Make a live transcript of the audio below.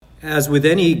As with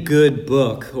any good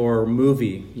book or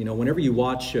movie, whenever you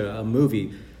watch a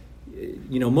movie,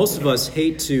 most of us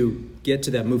hate to get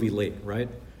to that movie late, right?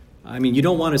 I mean, you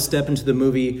don't want to step into the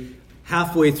movie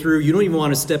halfway through. You don't even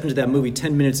want to step into that movie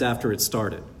 10 minutes after it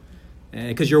started.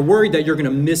 Because you're worried that you're going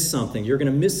to miss something. You're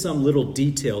going to miss some little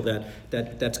detail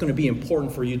that's going to be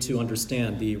important for you to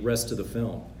understand the rest of the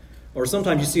film. Or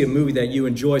sometimes you see a movie that you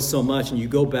enjoy so much and you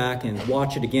go back and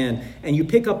watch it again and you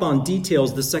pick up on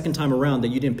details the second time around that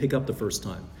you didn't pick up the first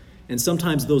time. And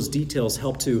sometimes those details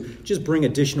help to just bring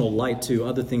additional light to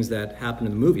other things that happen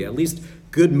in the movie. At least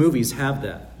good movies have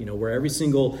that, where every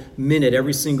single minute,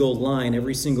 every single line,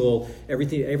 everything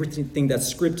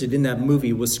that's scripted in that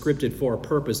movie was scripted for a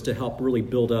purpose to help really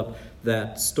build up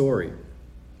that story.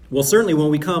 Well, certainly when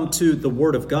we come to the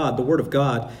Word of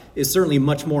God is certainly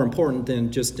much more important than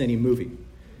just any movie.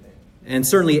 And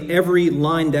certainly every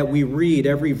line that we read,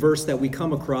 every verse that we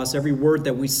come across, every word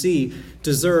that we see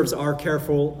deserves our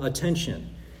careful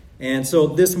attention. And so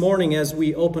this morning, as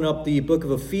we open up the book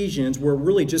of Ephesians, we're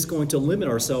really just going to limit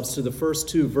ourselves to the first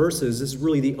two verses. This is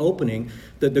really the opening,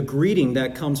 the greeting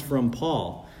that comes from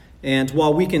Paul. And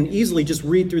while we can easily just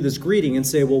read through this greeting and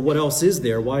say, well, what else is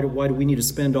there? Why do we need to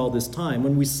spend all this time?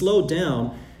 When we slow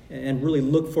down and really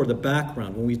look for the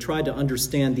background, when we try to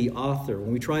understand the author,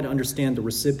 when we try to understand the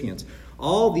recipients,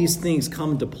 all these things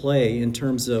come into play in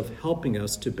terms of helping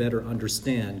us to better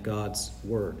understand God's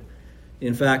Word.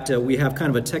 In fact, we have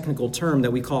kind of a technical term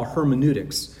that we call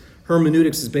hermeneutics.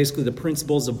 Hermeneutics is basically the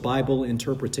principles of Bible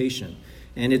interpretation.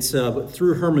 And it's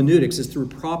through hermeneutics, it's through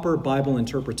proper Bible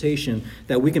interpretation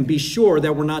that we can be sure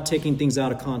that we're not taking things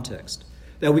out of context.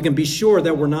 That we can be sure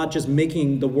that we're not just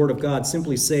making the Word of God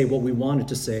simply say what we want it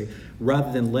to say,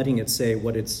 rather than letting it say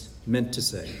what it's meant to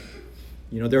say.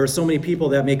 There are so many people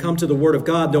that may come to the Word of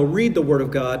God, they'll read the Word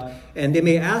of God, and they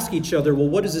may ask each other, well,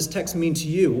 what does this text mean to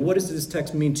you? What does this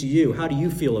text mean to you? How do you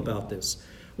feel about this?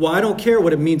 Well, I don't care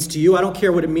what it means to you. I don't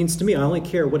care what it means to me. I only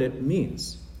care what it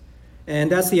means.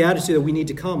 And that's the attitude that we need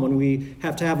to come when we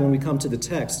come to the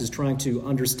text, is trying to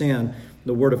understand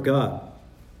the Word of God.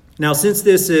 Now, since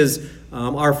this is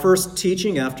our first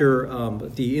teaching after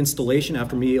the installation,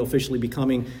 after me officially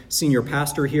becoming senior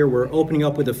pastor here, we're opening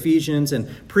up with Ephesians. And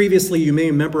previously, you may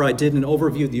remember I did an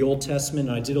overview of the Old Testament,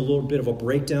 and I did a little bit of a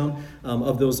breakdown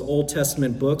of those Old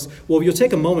Testament books. Well, if you'll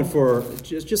take a moment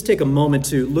just take a moment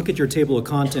to look at your table of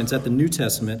contents at the New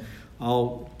Testament.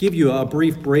 I'll give you a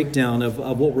brief breakdown of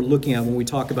what we're looking at when we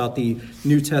talk about the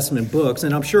New Testament books.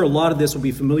 And I'm sure a lot of this will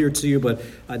be familiar to you, but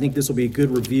I think this will be a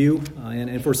good review.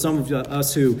 And for some of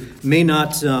us who may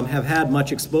not have had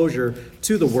much exposure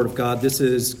to the Word of God, this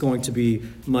is going to be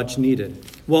much needed.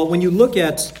 Well, when you look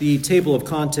at the table of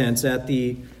contents at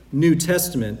the New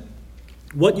Testament,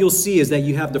 what you'll see is that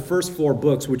you have the first four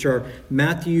books, which are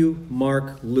Matthew,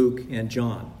 Mark, Luke, and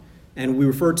John. And we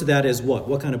refer to that as what?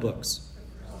 What kind of books?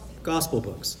 Gospel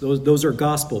books. Those are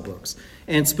gospel books.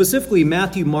 And specifically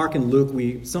Matthew, Mark, and Luke,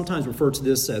 we sometimes refer to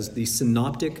this as the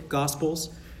synoptic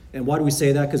gospels. And why do we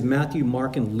say that? Because Matthew,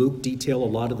 Mark, and Luke detail a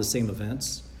lot of the same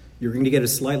events. You're going to get a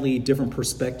slightly different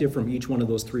perspective from each one of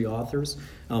those three authors.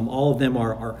 All of them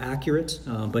are accurate,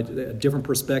 but a different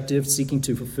perspective, seeking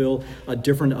to fulfill a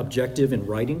different objective in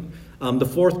writing. The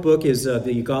fourth book is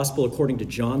the Gospel according to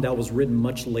John. That was written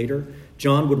much later.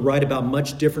 John would write about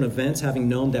much different events, having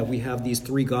known that we have these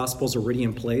three Gospels already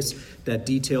in place that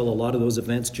detail a lot of those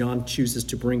events. John chooses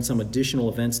to bring some additional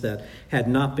events that had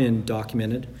not been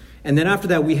documented. And then after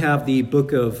that, we have the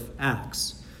book of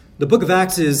Acts. The book of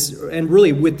Acts is, and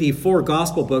really with the four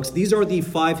gospel books, these are the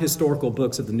five historical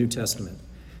books of the New Testament.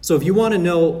 So if you want to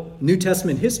know New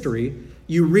Testament history,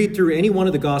 you read through any one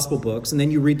of the gospel books, and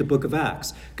then you read the book of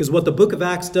Acts. Because what the book of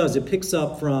Acts does, it picks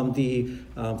up from the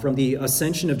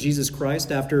ascension of Jesus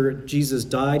Christ. After Jesus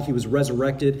died, he was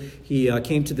resurrected, he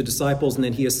came to the disciples, and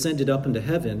then he ascended up into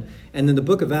heaven. And then the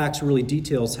book of Acts really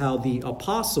details how the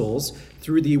apostles,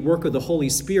 through the work of the Holy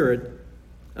Spirit,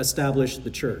 established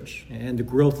the church and the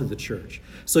growth of the church.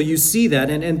 So you see that,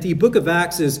 and the book of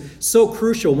Acts is so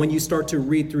crucial when you start to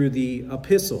read through the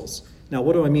epistles. Now,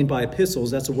 what do I mean by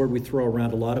epistles? That's a word we throw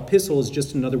around a lot. Epistle is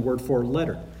just another word for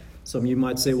letter. Some of you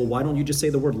might say, well, why don't you just say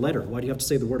the word letter? Why do you have to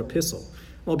say the word epistle?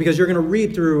 Well, because you're going to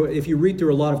read through, if you read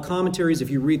through a lot of commentaries, if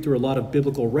you read through a lot of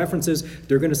biblical references,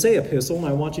 they're going to say epistle, and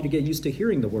I want you to get used to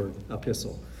hearing the word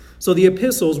epistle. So the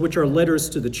epistles, which are letters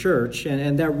to the church,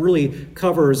 and that really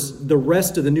covers the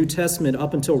rest of the New Testament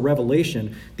up until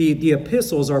Revelation, the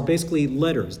epistles are basically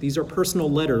letters. These are personal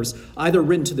letters, either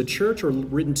written to the church or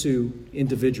written to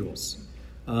individuals.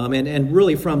 And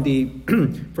really from the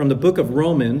book of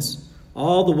Romans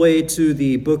all the way to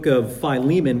the book of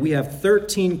Philemon, we have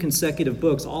 13 consecutive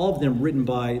books, all of them written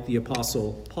by the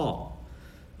Apostle Paul.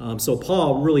 So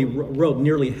Paul really wrote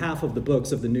nearly half of the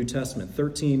books of the New Testament,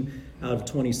 13 out of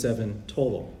 27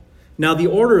 total. Now, the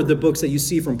order of the books that you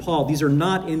see from Paul, these are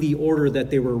not in the order that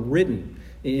they were written.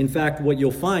 In fact, what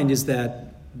you'll find is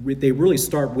that they really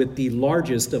start with the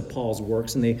largest of Paul's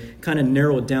works, and they kind of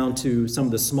narrow it down to some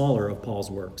of the smaller of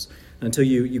Paul's works until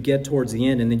you get towards the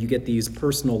end, and then you get these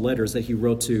personal letters that he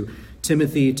wrote to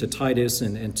Timothy, to Titus,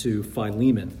 and to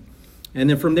Philemon. And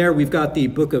then from there, we've got the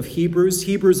book of Hebrews.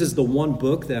 Hebrews is the one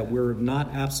book that we're not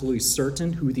absolutely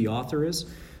certain who the author is,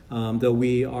 though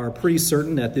we are pretty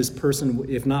certain that this person,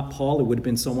 if not Paul, it would have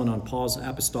been someone on Paul's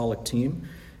apostolic team.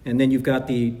 And then you've got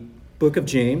the book of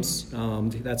James.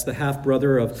 That's the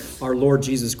half-brother of our Lord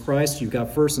Jesus Christ. You've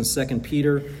got 1st and 2nd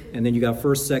Peter, and then you got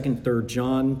 1st, 2nd, 3rd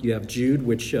John. You have Jude,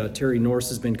 which Terry Norris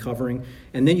has been covering.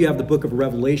 And then you have the book of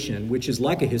Revelation, which is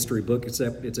like a history book,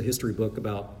 except it's a history book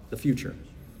about the future,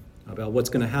 about what's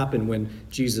going to happen when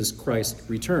Jesus Christ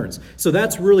returns. So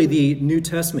that's really the New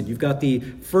Testament. You've got the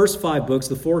first 5 books,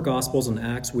 the 4 Gospels and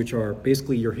Acts, which are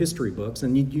basically your history books.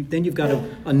 And then you've got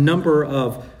a number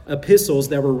of epistles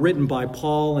that were written by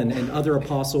Paul and other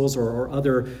apostles or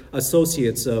other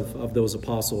associates of those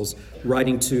apostles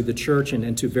writing to the church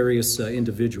and to various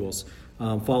individuals,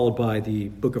 followed by the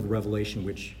book of Revelation,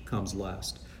 which comes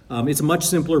last. It's a much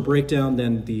simpler breakdown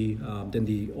than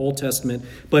the Old Testament.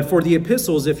 But for the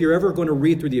epistles, if you're ever going to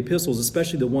read through the epistles,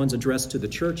 especially the ones addressed to the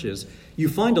churches, you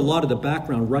find a lot of the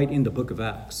background right in the book of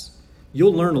Acts.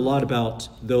 You'll learn a lot about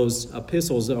those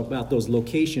epistles, about those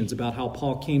locations, about how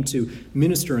Paul came to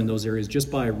minister in those areas just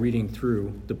by reading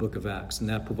through the book of Acts. And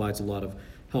that provides a lot of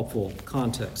helpful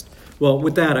context. Well,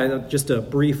 with that, just a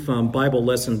brief Bible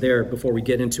lesson there before we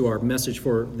get into our message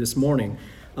for this morning.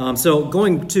 So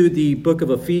going to the book of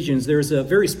Ephesians, there's a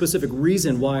very specific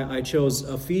reason why I chose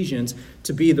Ephesians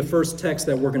to be the first text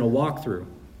that we're going to walk through.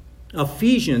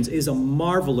 Ephesians is a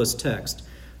marvelous text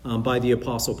by the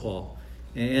Apostle Paul.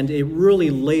 And it really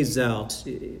lays out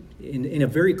in a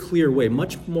very clear way,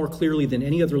 much more clearly than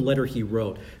any other letter he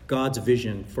wrote, God's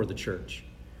vision for the church.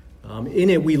 In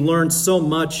it, we learn so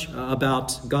much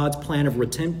about God's plan of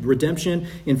redemption.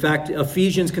 In fact,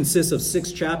 Ephesians consists of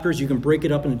 6 chapters. You can break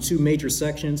it up into 2 major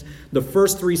sections. The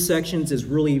first 3 sections is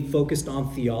really focused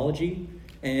on theology.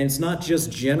 And it's not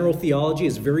just general theology.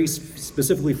 It's very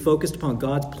specifically focused upon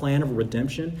God's plan of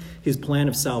redemption, his plan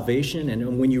of salvation.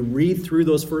 And when you read through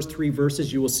those first 3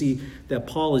 verses, you will see that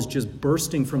Paul is just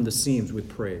bursting from the seams with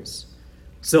praise.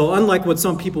 So unlike what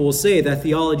some people will say, that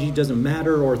theology doesn't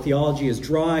matter or theology is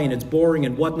dry and it's boring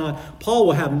and whatnot, Paul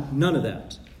will have none of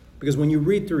that. Because when you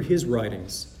read through his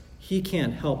writings, he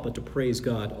can't help but to praise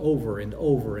God over and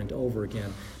over and over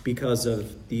again because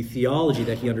of the theology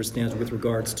that he understands with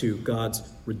regards to God's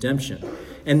redemption.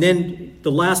 And then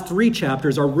the last 3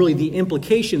 chapters are really the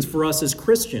implications for us as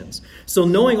Christians. So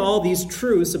knowing all these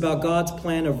truths about God's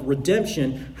plan of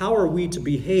redemption, how are we to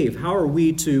behave? How are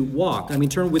we to walk?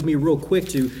 Turn with me real quick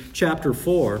to chapter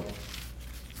 4.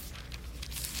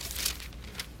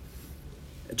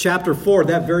 Chapter 4,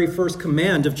 that very first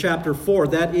command of chapter 4,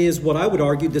 that is what I would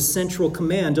argue the central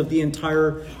command of the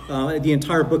entire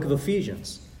book of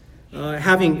Ephesians.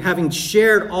 Having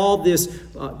shared all this,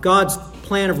 God's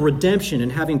plan of redemption,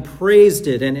 and having praised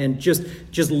it, and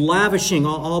just lavishing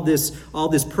all this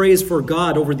praise for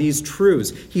God over these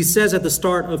truths, he says at the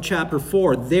start of chapter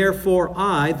 4, "Therefore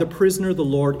I, the prisoner of the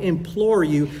Lord, implore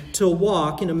you to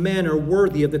walk in a manner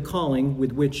worthy of the calling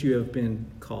with which you have been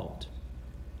called."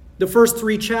 The first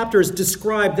 3 chapters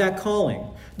describe that calling.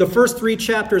 The first 3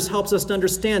 chapters helps us to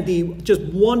understand the just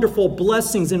wonderful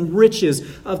blessings and riches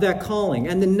of that calling.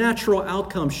 And the natural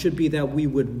outcome should be that we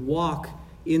would walk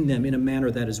in them in a manner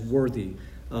that is worthy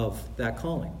of that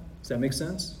calling. Does that make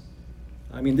sense?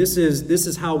 This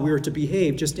is how we're to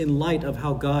behave, just in light of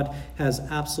how God has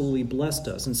absolutely blessed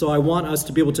us. And so I want us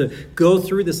to be able to go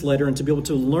through this letter and to be able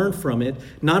to learn from it,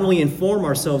 not only inform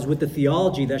ourselves with the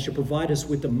theology that should provide us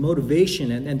with the motivation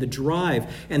and the drive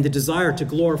and the desire to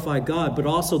glorify God, but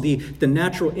also the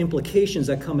natural implications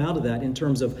that come out of that in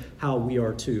terms of how we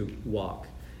are to walk.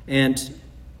 And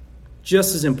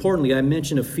just as importantly, I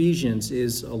mentioned Ephesians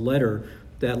is a letter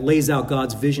that lays out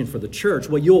God's vision for the church.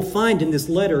 What you'll find in this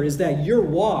letter is that your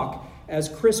walk as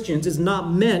Christians is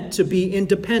not meant to be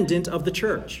independent of the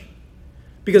church.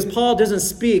 Because Paul doesn't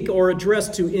speak or address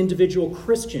to individual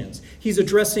Christians. He's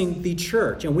addressing the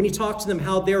church. And when he talks to them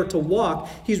how they are to walk,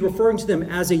 he's referring to them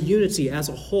as a unity, as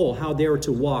a whole, how they are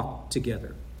to walk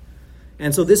together.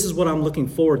 And so this is what I'm looking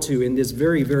forward to in this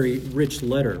very, very rich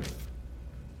letter.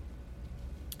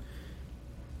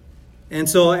 And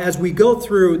so as we go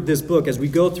through this book, as we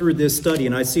go through this study,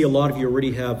 and I see a lot of you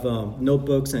already have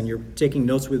notebooks and you're taking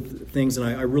notes with things, and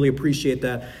I really appreciate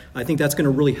that. I think that's going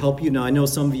to really help you. Now, I know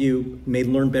some of you may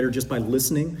learn better just by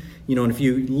listening. And if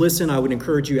you listen, I would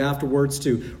encourage you afterwards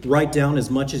to write down as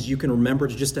much as you can remember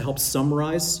just to help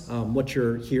summarize what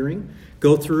you're hearing.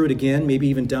 Go through it again, maybe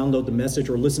even download the message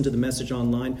or listen to the message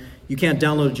online. You can't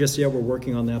download it just yet, we're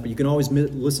working on that, but you can always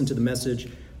listen to the message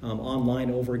online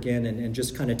over again and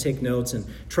just kind of take notes and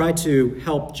try to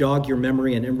help jog your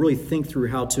memory and really think through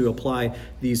how to apply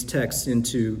these texts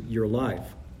into your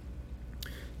life.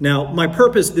 Now, my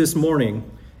purpose this morning,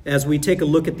 as we take a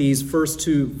look at these first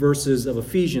two verses of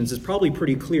Ephesians, is probably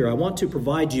pretty clear. I want to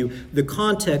provide you the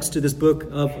context to this book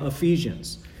of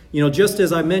Ephesians. Just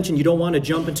as I mentioned, you don't want to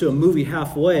jump into a movie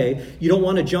halfway. You don't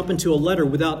want to jump into a letter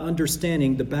without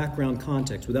understanding the background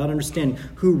context, without understanding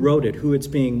who wrote it, who it's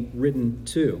being written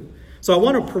to. So I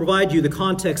want to provide you the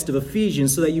context of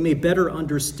Ephesians so that you may better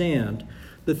understand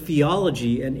the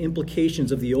theology and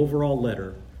implications of the overall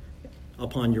letter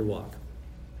upon your walk.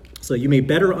 So you may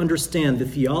better understand the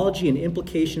theology and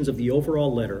implications of the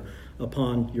overall letter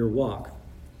upon your walk.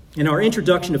 And our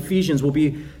introduction to Ephesians will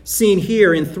be seen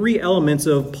here in three elements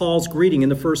of Paul's greeting in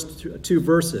the first two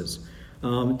verses.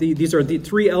 These are the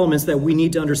three elements that we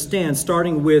need to understand,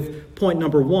 starting with point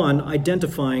number one,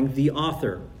 identifying the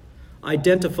author.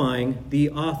 Identifying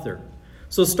the author.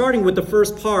 So starting with the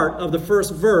first part of the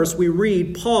first verse, we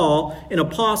read, Paul, an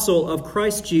apostle of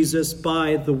Christ Jesus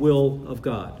by the will of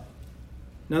God.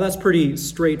 Now that's pretty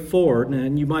straightforward,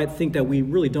 and you might think that we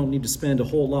really don't need to spend a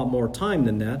whole lot more time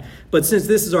than that. But since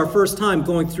this is our first time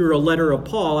going through a letter of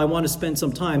Paul, I want to spend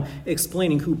some time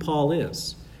explaining who Paul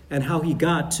is and how he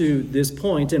got to this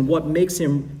point and what makes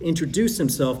him introduce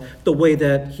himself the way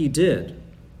that he did.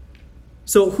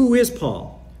 So who is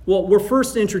Paul? Well, we're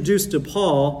first introduced to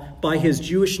Paul by his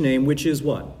Jewish name, which is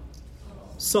what?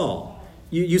 Saul.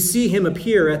 You see him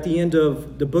appear at the end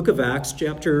of the book of Acts,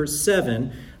 chapter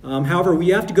 7. However, we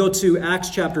have to go to Acts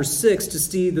chapter 6 to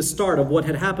see the start of what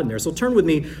had happened there. So turn with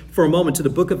me for a moment to the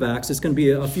book of Acts. It's going to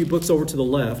be a few books over to the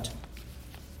left.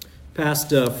 Past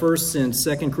before 1st and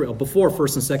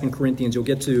 2nd Corinthians, you'll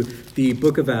get to the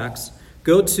book of Acts.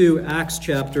 Go to Acts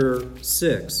chapter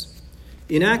 6.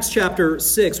 In Acts chapter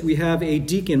 6, we have a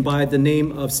deacon by the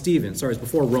name of Stephen. Sorry, it's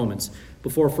before Romans.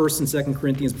 Before 1st and 2nd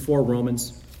Corinthians, before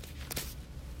Romans.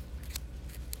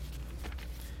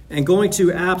 And going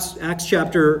to Acts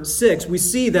chapter 6, we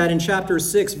see that in chapter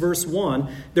 6, verse 1,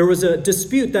 there was a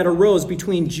dispute that arose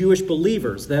between Jewish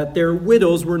believers, that their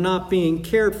widows were not being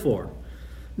cared for.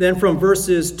 Then from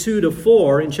verses 2 to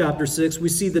 4 in chapter 6, we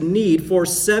see the need for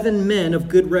 7 men of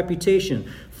good reputation,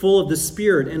 full of the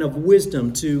Spirit and of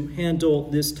wisdom to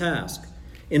handle this task.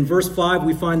 In verse 5,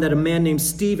 we find that a man named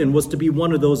Stephen was to be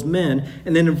one of those men.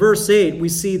 And then in verse 8, we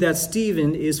see that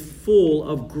Stephen is full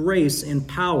of grace and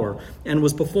power and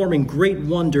was performing great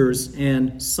wonders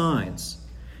and signs.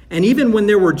 And even when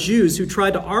there were Jews who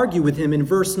tried to argue with him in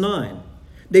verse 9,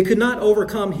 they could not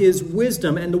overcome his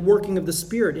wisdom and the working of the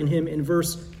Spirit in him in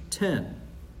verse 10.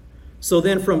 So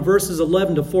then from verses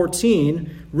 11 to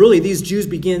 14, really these Jews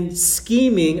begin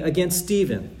scheming against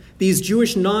Stephen. These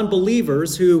Jewish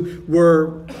non-believers who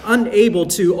were unable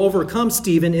to overcome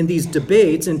Stephen in these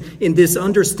debates and in this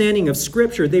understanding of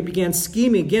Scripture, they began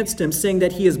scheming against him, saying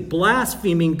that he is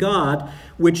blaspheming God,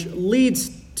 which leads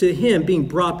to him being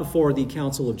brought before the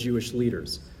council of Jewish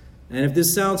leaders. And if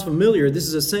this sounds familiar, this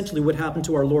is essentially what happened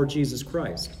to our Lord Jesus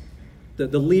Christ.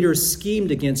 The leaders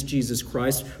schemed against Jesus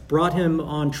Christ, brought him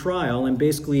on trial, and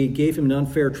basically gave him an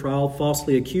unfair trial,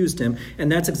 falsely accused him.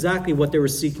 And that's exactly what they were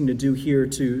seeking to do here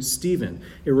to Stephen.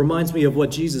 It reminds me of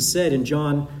what Jesus said in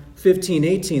John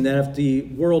 15:18, that if the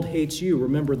world hates you,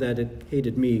 remember that it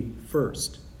hated me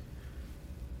first.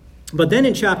 But then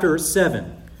in chapter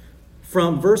 7,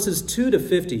 from verses 2 to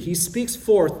 50, he speaks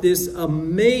forth this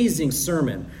amazing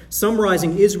sermon,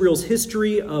 summarizing Israel's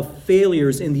history of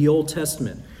failures in the Old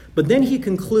Testament. But then he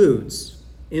concludes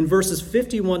in verses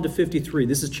 51 to 53.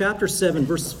 This is chapter 7,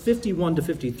 verses 51 to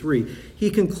 53. He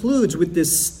concludes with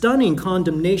this stunning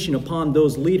condemnation upon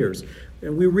those leaders.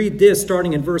 And we read this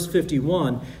starting in verse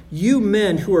 51. You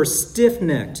men who are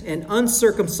stiff-necked and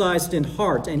uncircumcised in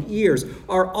heart and ears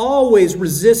are always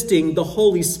resisting the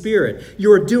Holy Spirit.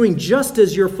 You are doing just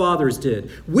as your fathers did.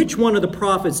 Which one of the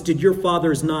prophets did your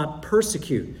fathers not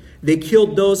persecute? They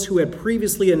killed those who had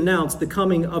previously announced the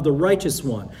coming of the righteous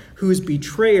one, whose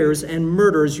betrayers and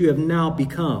murderers you have now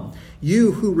become.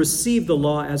 You who received the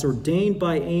law as ordained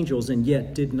by angels and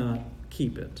yet did not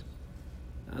keep it.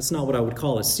 That's not what I would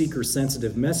call a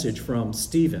seeker-sensitive message from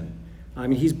Stephen. I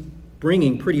mean, he's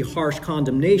bringing pretty harsh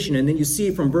condemnation. And then you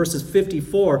see from verses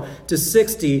 54 to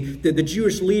 60 that the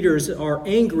Jewish leaders are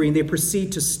angry and they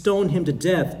proceed to stone him to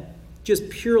death just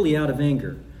purely out of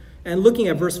anger. And looking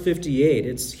at verse 58,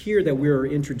 it's here that we are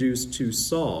introduced to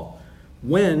Saul.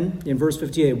 When, in verse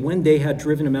 58, when they had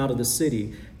driven him out of the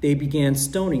city, they began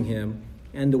stoning him,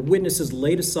 and the witnesses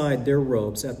laid aside their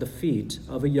robes at the feet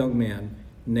of a young man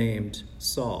named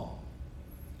Saul.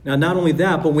 Now, not only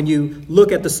that, but when you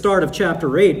look at the start of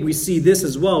chapter 8, we see this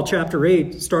as well. Chapter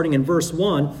 8, starting in verse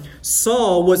 1,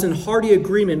 Saul was in hearty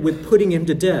agreement with putting him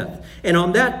to death. And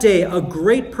on that day, a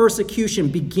great persecution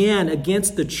began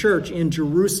against the church in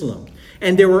Jerusalem.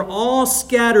 And they were all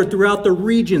scattered throughout the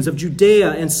regions of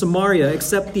Judea and Samaria,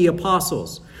 except the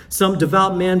apostles. Some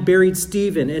devout man buried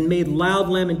Stephen and made loud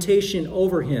lamentation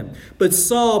over him. But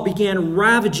Saul began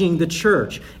ravaging the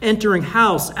church, entering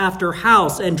house after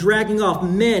house and dragging off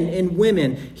men and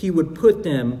women. He would put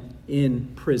them in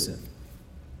prison.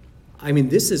 I mean,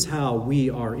 this is how we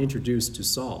are introduced to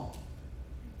Saul.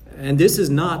 And this is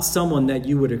not someone that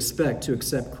you would expect to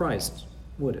accept Christ,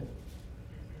 would it?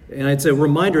 And it's a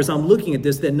reminder as I'm looking at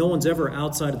this that no one's ever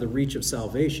outside of the reach of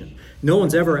salvation. No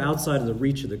one's ever outside of the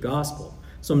reach of the gospel.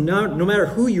 So no matter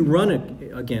who you run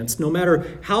against, no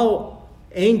matter how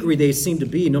angry they seem to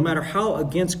be, no matter how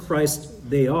against Christ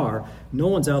they are, no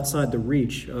one's outside the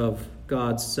reach of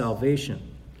God's salvation.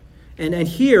 And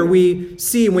here we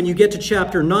see when you get to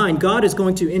chapter 9, God is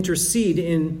going to intercede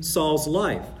in Saul's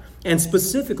life. And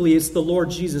specifically, it's the Lord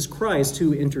Jesus Christ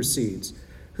who intercedes,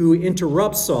 who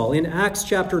interrupts Saul. In Acts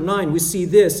chapter 9, we see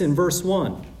this in verse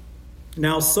 1.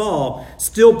 Now Saul,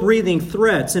 still breathing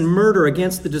threats and murder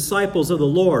against the disciples of the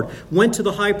Lord, went to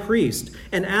the high priest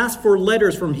and asked for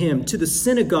letters from him to the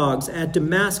synagogues at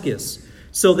Damascus,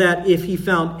 so that if he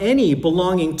found any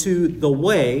belonging to the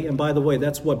way, and by the way,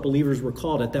 that's what believers were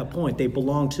called at that point. They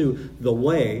belonged to the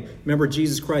way. Remember,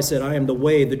 Jesus Christ said, I am the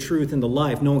way, the truth, and the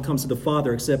life. No one comes to the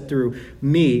Father except through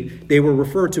me. They were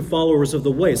referred to followers of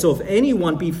the way. So if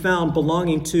anyone be found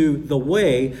belonging to the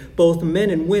way, both men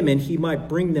and women, he might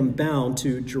bring them bound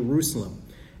to Jerusalem.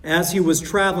 As he was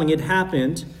traveling, it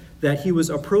happened that he was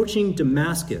approaching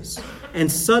Damascus,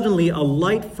 and suddenly a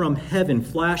light from heaven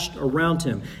flashed around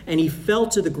him, and he fell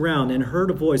to the ground and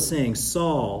heard a voice saying,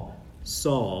 Saul,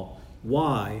 Saul,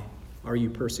 why are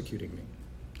you persecuting me?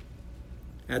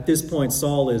 At this point,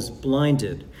 Saul is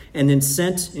blinded and then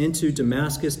sent into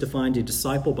Damascus to find a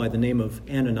disciple by the name of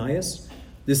Ananias.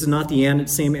 This is not the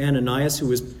same Ananias who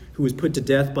was put to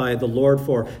death by the Lord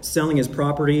for selling his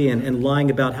property and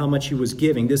lying about how much he was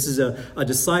giving. This is a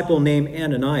disciple named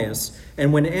Ananias.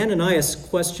 And when Ananias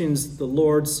questions the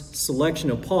Lord's selection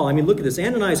of Paul, I mean, look at this.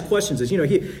 Ananias questions this.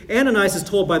 Ananias is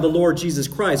told by the Lord Jesus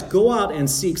Christ, go out and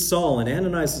seek Saul. And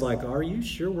Ananias is like, are you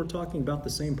sure we're talking about the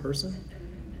same person?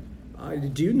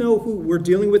 Do you know who we're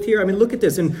dealing with here? I mean, look at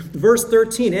this. In verse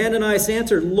 13, Ananias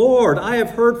answered, Lord, I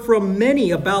have heard from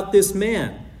many about this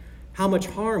man, how much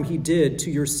harm he did to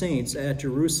your saints at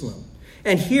Jerusalem.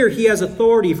 And here he has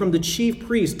authority from the chief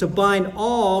priest to bind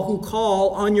all who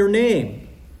call on your name.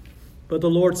 But the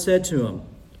Lord said to him,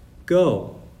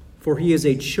 go, for he is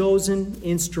a chosen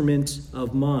instrument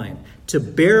of mine, to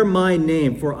bear my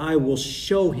name, for I will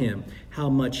show him how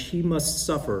much he must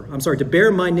suffer. To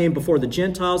bear my name before the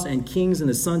Gentiles and kings and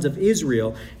the sons of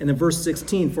Israel. And then verse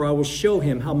 16, for I will show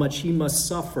him how much he must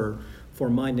suffer for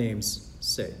my name's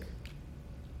sake.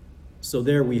 So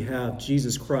there we have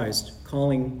Jesus Christ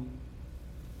calling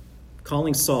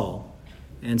Saul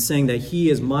and saying that he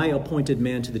is my appointed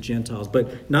man to the Gentiles.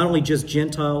 But not only just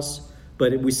Gentiles,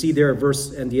 but we see there at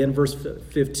the end of verse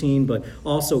 15, but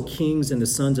also kings and the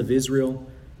sons of Israel.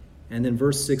 And then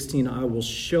verse 16, I will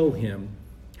show him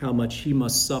how much he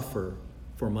must suffer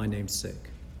for my name's sake.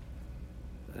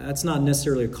 That's not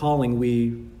necessarily a calling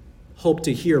we hope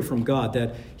to hear from God,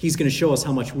 that he's going to show us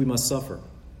how much we must suffer.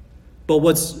 But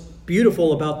what's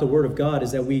beautiful about the Word of God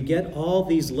is that we get all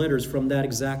these letters from that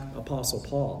exact Apostle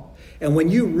Paul. And when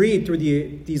you read through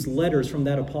these letters from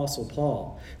that Apostle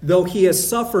Paul, though he has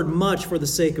suffered much for the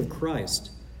sake of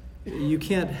Christ, you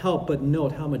can't help but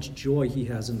note how much joy he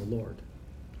has in the Lord.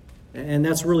 And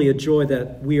that's really a joy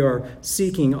that we are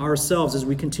seeking ourselves as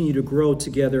we continue to grow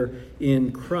together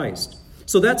in Christ.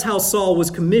 So that's how Saul was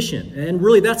commissioned. And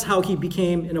really that's how he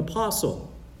became an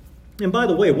apostle. And by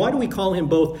the way, why do we call him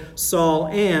both Saul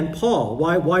and Paul?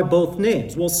 Why both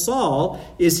names? Well, Saul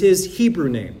is his Hebrew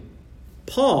name.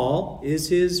 Paul is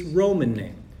his Roman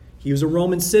name. He was a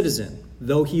Roman citizen,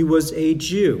 though he was a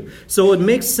Jew. So it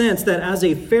makes sense that as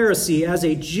a Pharisee, as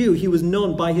a Jew, he was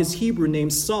known by his Hebrew name,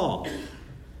 Saul.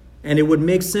 And it would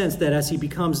make sense that as he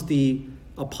becomes the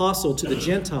apostle to the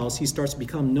Gentiles, he starts to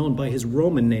become known by his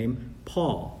Roman name,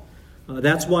 Paul.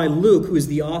 That's why Luke, who is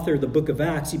the author of the book of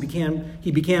Acts, he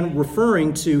began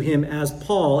referring to him as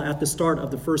Paul at the start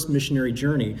of the first missionary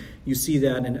journey. You see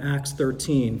that in Acts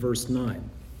 13, verse 9.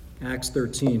 Acts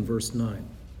 13, verse 9.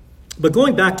 But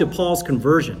going back to Paul's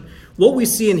conversion, what we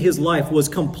see in his life was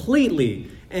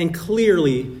completely and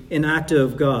clearly an act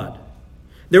of God.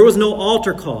 There was no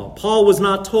altar call. Paul was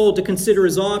not told to consider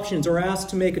his options or asked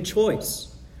to make a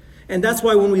choice. And that's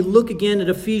why when we look again at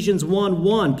Ephesians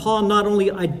 1:1, Paul not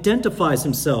only identifies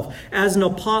himself as an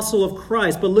apostle of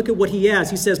Christ, but look at what he adds.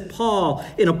 He says, Paul,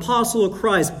 an apostle of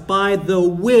Christ by the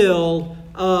will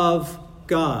of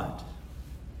God.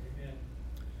 Amen.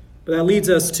 But that leads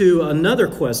us to another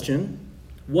question.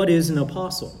 What is an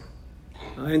apostle?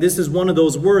 And this is one of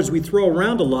those words we throw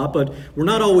around a lot, but we're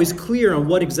not always clear on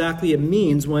what exactly it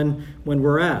means when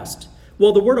we're asked.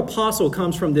 Well, the word apostle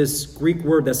comes from this Greek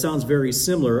word that sounds very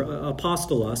similar,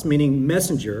 apostolos, meaning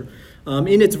messenger.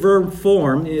 In its verb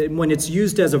form, when it's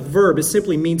used as a verb, it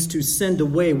simply means to send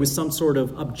away with some sort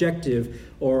of objective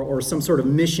or some sort of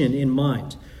mission in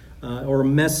mind, or a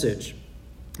message.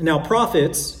 Now,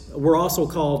 prophets were also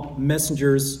called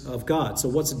messengers of God. So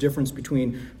what's the difference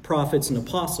between prophets and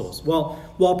apostles? Well,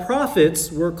 while prophets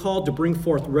were called to bring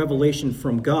forth revelation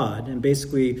from God, and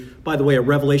basically, by the way, a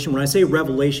revelation, when I say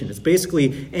revelation, it's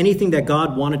basically anything that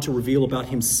God wanted to reveal about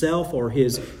himself or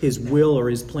his will or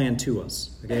his plan to us.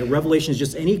 Okay? A revelation is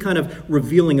just any kind of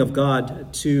revealing of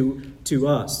God to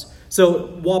us.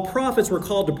 So while prophets were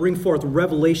called to bring forth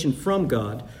revelation from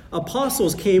God,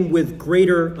 apostles came with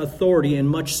greater authority and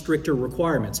much stricter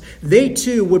requirements. They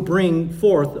too would bring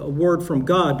forth a word from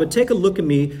God. But take a look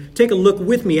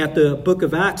with me at the book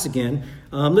of Acts again.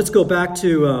 Let's go back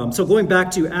to, going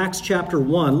back to Acts chapter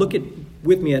 1. Look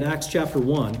with me at Acts chapter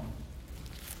 1.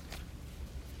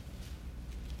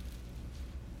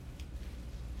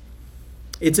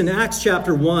 It's in Acts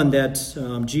chapter 1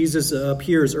 that Jesus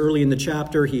appears early in the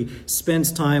chapter. He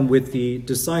spends time with the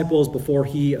disciples before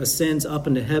he ascends up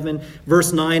into heaven.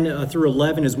 Verse 9 through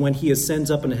 11 is when he ascends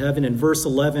up into heaven. In verse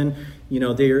 11,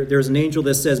 there's an angel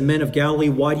that says, "Men of Galilee,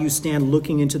 why do you stand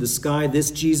looking into the sky? This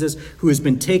Jesus who has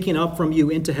been taken up from you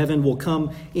into heaven will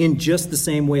come in just the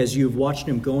same way as you have watched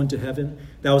him go into heaven."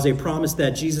 That was a promise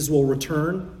that Jesus will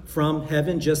return from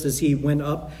heaven just as he went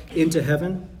up into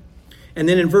heaven. And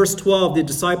then in verse 12, the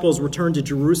disciples returned to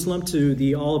Jerusalem to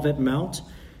the Olivet Mount.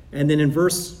 And then in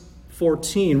verse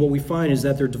 14, what we find is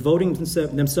that they're devoting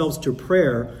themselves to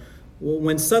prayer.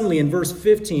 When suddenly in verse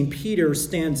 15, Peter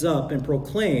stands up and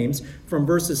proclaims from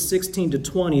verses 16 to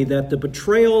 20 that the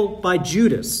betrayal by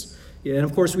Judas, and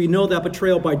of course we know that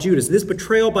betrayal by Judas, this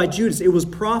betrayal by Judas, it was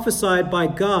prophesied by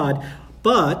God.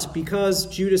 But because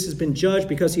Judas has been judged,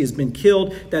 because he has been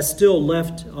killed, that still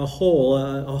left a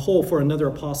hole for another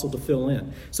apostle to fill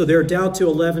in. So they're down to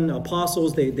 11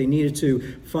 apostles. They needed to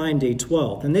find a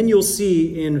 12th. And then you'll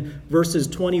see in verses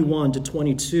 21 to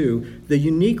 22 the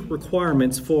unique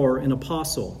requirements for an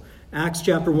apostle. Acts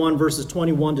chapter 1, verses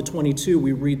 21 to 22,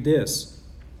 we read this.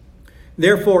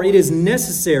 "Therefore it is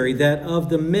necessary that of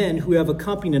the men who have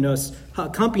accompanied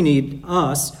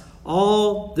us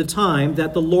all the time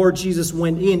that the Lord Jesus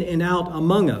went in and out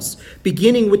among us,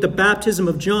 beginning with the baptism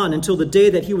of John until the day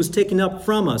that he was taken up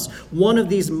from us. One of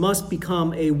these must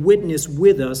become a witness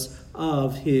with us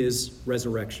of his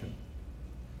resurrection."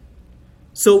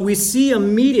 So we see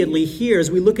immediately here as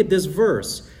we look at this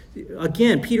verse,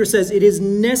 again, Peter says it is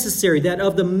necessary that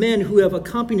of the men who have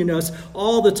accompanied us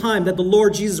all the time that the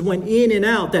Lord Jesus went in and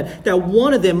out, that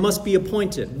one of them must be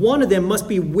appointed. One of them must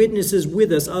be witnesses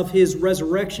with us of his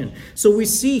resurrection. So we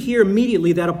see here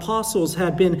immediately that apostles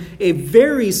had been a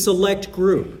very select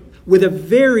group with a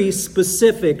very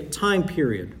specific time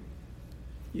period.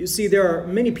 You see, there are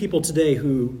many people today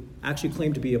who actually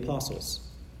claim to be apostles.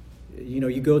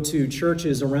 You go to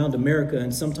churches around America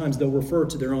and sometimes they'll refer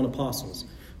to their own apostles.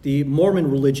 The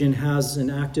Mormon religion has an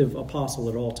active apostle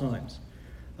at all times.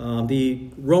 The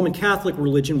Roman Catholic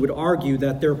religion would argue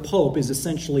that their pope is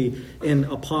essentially an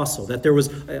apostle, that there was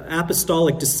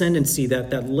apostolic descendancy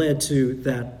that led to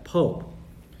that pope.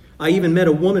 I even met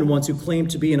a woman once who claimed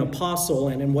to be an apostle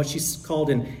and what she's called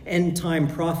an end-time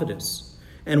prophetess.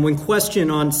 And when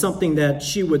questioned on something that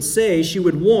she would say, she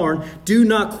would warn, "Do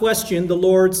not question the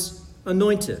Lord's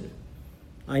anointed."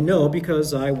 I know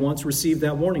because I once received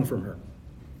that warning from her.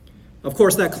 Of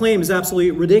course, that claim is absolutely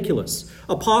ridiculous.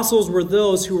 Apostles were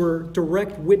those who were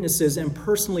direct witnesses and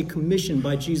personally commissioned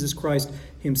by Jesus Christ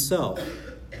himself.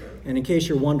 And in case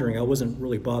you're wondering, I wasn't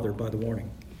really bothered by the warning.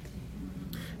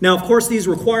 Now, of course, these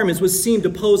requirements would seem to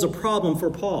pose a problem for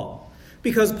Paul.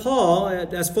 Because Paul,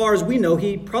 as far as we know,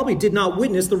 he probably did not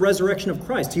witness the resurrection of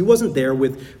Christ. He wasn't there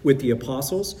with the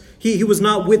apostles. He was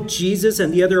not with Jesus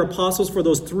and the other apostles for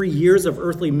those 3 years of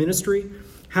earthly ministry.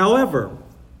 However,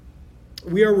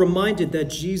 we are reminded that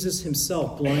Jesus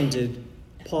himself blinded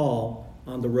Paul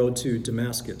on the road to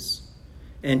Damascus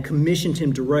and commissioned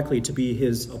him directly to be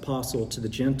his apostle to the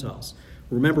Gentiles.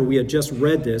 Remember, we had just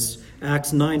read this,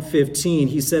 Acts 9:15.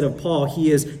 He said of Paul,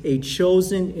 he is a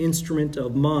chosen instrument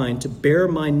of mine to bear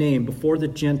my name before the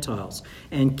Gentiles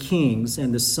and kings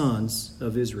and the sons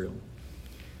of Israel.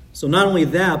 So not only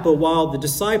that, but while the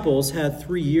disciples had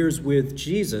 3 years with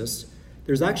Jesus,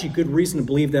 there's actually good reason to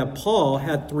believe that Paul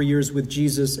had 3 years with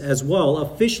Jesus as well,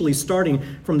 officially starting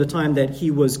from the time that he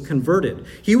was converted.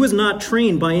 He was not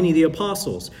trained by any of the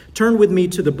apostles. Turn with me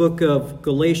to the book of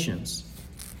Galatians.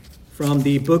 From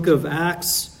the book of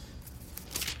Acts,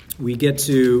 we get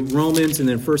to Romans and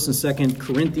then 1st and 2nd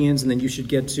Corinthians, and then you should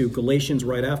get to Galatians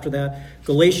right after that.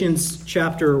 Galatians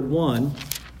chapter 1.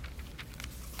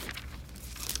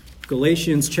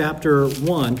 Galatians chapter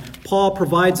 1. Paul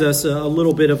provides us a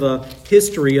little bit of a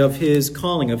history of his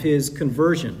calling, of his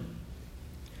conversion.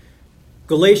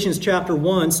 Galatians chapter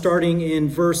 1, starting in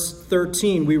verse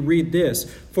 13, we read this.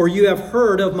 For you have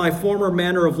heard of my former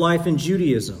manner of life in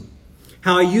Judaism,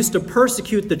 how I used to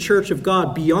persecute the church of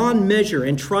God beyond measure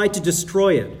and tried to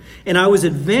destroy it. And I was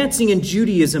advancing in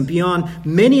Judaism beyond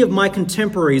many of my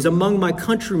contemporaries among my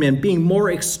countrymen, being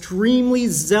more extremely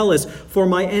zealous for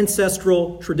my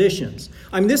ancestral traditions.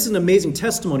 I mean, this is an amazing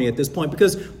testimony at this point,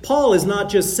 because Paul is not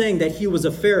just saying that he was a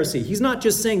Pharisee. He's not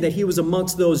just saying that he was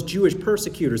amongst those Jewish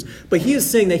persecutors, but he is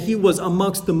saying that he was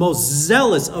amongst the most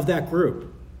zealous of that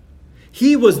group.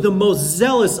 He was the most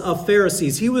zealous of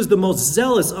Pharisees. He was the most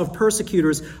zealous of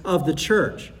persecutors of the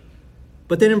church.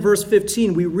 But then in verse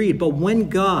 15 we read, but when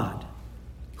God,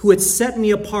 who had set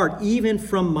me apart even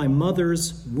from my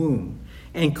mother's womb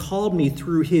and called me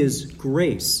through his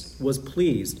grace, was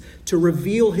pleased to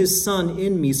reveal his Son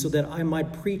in me so that I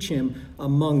might preach him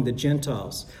among the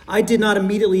Gentiles. I did not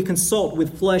immediately consult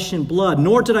with flesh and blood,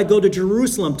 nor did I go to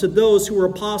Jerusalem to those who were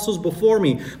apostles before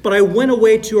me, but I went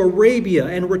away to Arabia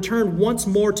and returned once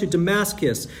more to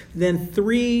Damascus. Then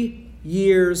 3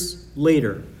 years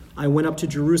later, I went up to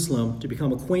Jerusalem to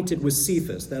become acquainted with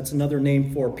Cephas. That's another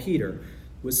name for Peter,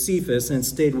 with Cephas, and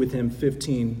stayed with him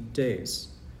 15 days.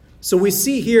 So we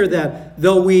see here that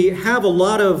though we have a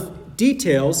lot of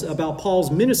details about Paul's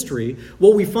ministry,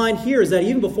 what we find here is that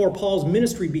even before Paul's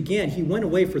ministry began, he went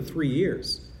away for 3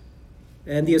 years.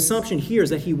 And the assumption here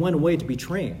is that he went away to be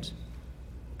trained,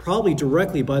 probably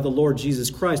directly by the Lord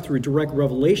Jesus Christ through direct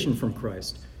revelation from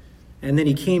Christ. And then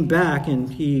he came back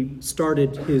and he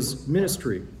started his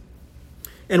ministry.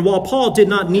 And while Paul did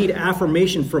not need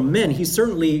affirmation from men, he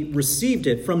certainly received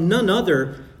it from none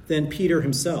other than Peter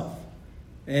himself.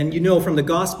 And you know from the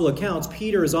gospel accounts,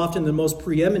 Peter is often the most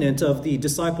preeminent of the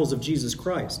disciples of Jesus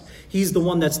Christ. He's the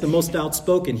one that's the most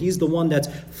outspoken. He's the one that's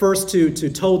first to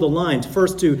toe the line,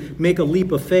 first to make a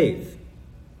leap of faith.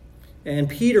 And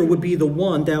Peter would be the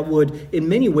one that would, in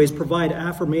many ways, provide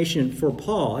affirmation for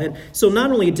Paul. And so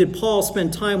not only did Paul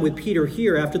spend time with Peter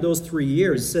here after those 3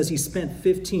 years, it says he spent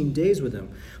 15 days with him.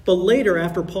 But later,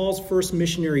 after Paul's first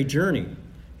missionary journey,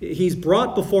 he's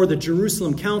brought before the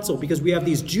Jerusalem council because we have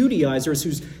these Judaizers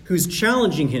who's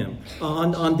challenging him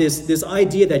on this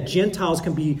idea that Gentiles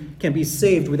can be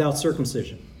saved without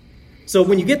circumcision. So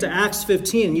when you get to Acts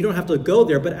 15, you don't have to go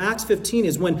there, but Acts 15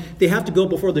 is when they have to go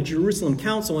before the Jerusalem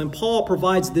council, and Paul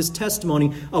provides this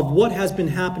testimony of what has been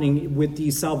happening with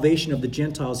the salvation of the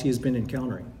Gentiles he has been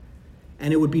encountering.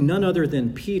 And it would be none other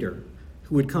than Peter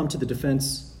who would come to the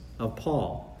defense of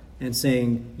Paul and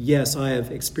saying, yes, I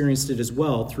have experienced it as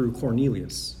well through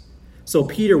Cornelius. So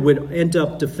Peter would end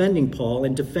up defending Paul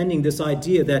and defending this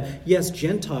idea that, yes,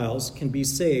 Gentiles can be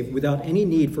saved without any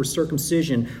need for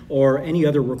circumcision or any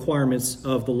other requirements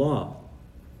of the law.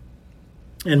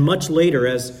 And much later,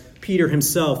 as Peter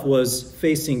himself was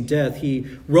facing death, he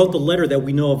wrote the letter that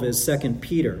we know of as 2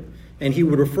 Peter, and he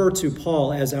would refer to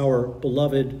Paul as our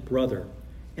beloved brother.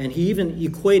 And he even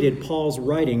equated Paul's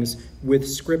writings with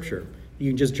Scripture. You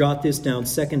can just jot this down,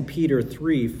 2 Peter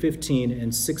 3, 15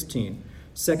 and 16.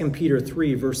 2 Peter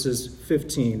 3, verses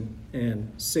 15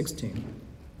 and 16.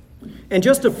 And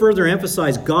just to further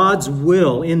emphasize God's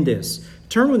will in this,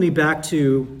 turn with me back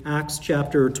to Acts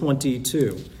chapter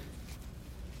 22.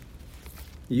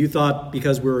 You thought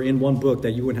because we're in one book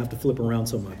that you wouldn't have to flip around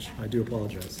so much. I do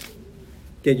apologize.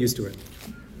 Get used to it.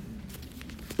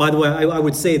 By the way, I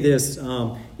would say this.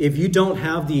 If you don't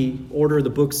have the order of the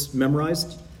books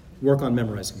memorized, work on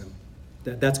memorizing them.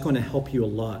 That's going to help you a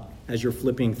lot as you're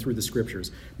flipping through the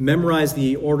scriptures. Memorize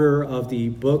the order of the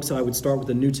books. I would start with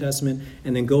the New Testament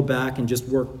and then go back and just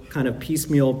work kind of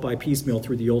piecemeal by piecemeal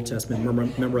through the Old Testament,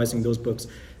 memorizing those books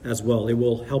as well. It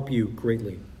will help you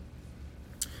greatly.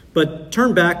 But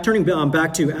turning back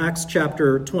to Acts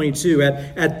chapter 22.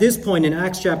 At this point in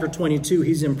Acts chapter 22,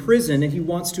 he's in prison and he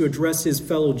wants to address his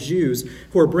fellow Jews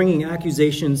who are bringing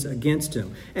accusations against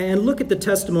him. And look at the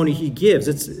testimony he gives.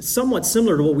 It's somewhat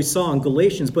similar to what we saw in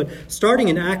Galatians, but starting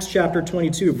in Acts chapter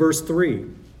 22, verse 3.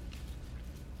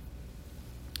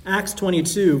 Acts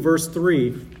 22, verse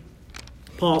 3,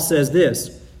 Paul says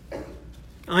this,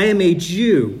 I am a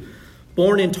Jew,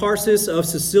 born in Tarsus of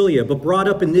Cilicia, but brought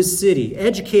up in this city,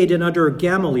 educated under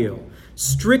Gamaliel,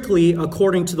 strictly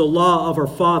according to the law of our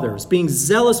fathers, being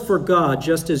zealous for God,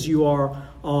 just as you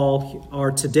all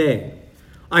are today.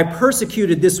 I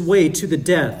persecuted this way to the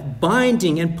death,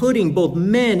 binding and putting both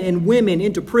men and women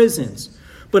into prisons.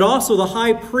 But also the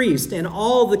high priest and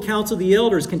all the council of the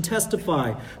elders can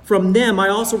testify. From them I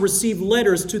also received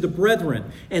letters to the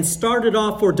brethren, and started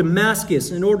off for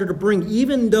Damascus in order to bring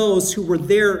even those who were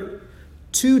there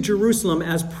to Jerusalem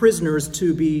as prisoners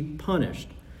to be punished.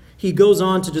 He goes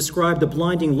on to describe the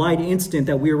blinding light incident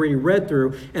that we already read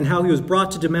through and how he was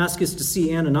brought to Damascus to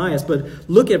see Ananias. But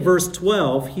look at verse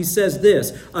 12. He says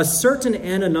this, a certain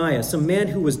Ananias, a man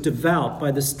who was devout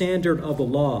by the standard of the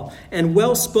law and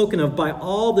well spoken of by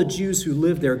all the Jews who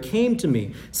lived there, came to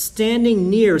me, standing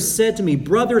near, said to me,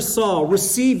 Brother Saul,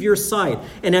 receive your sight.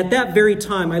 And at that very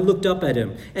time I looked up at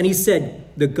him, and he said,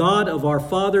 the God of our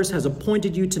fathers has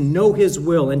appointed you to know his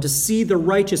will and to see the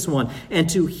righteous one and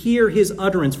to hear his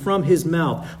utterance from his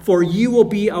mouth. For you will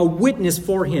be a witness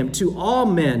for him to all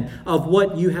men of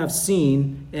what you have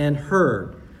seen and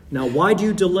heard. Now, why do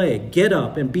you delay? Get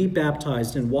up and be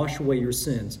baptized and wash away your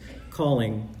sins,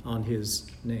 calling on his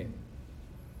name.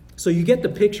 So you get the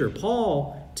picture.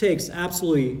 Paul takes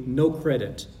absolutely no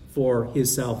credit for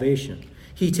his salvation.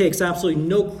 He takes absolutely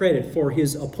no credit for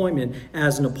his appointment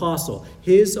as an apostle.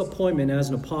 His appointment as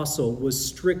an apostle was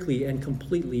strictly and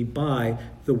completely by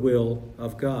the will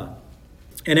of God.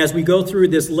 And as we go through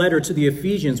this letter to the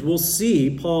Ephesians, we'll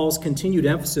see Paul's continued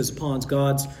emphasis upon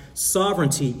God's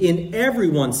sovereignty in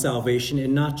everyone's salvation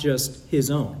and not just his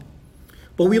own.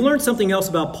 But we learn something else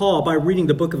about Paul by reading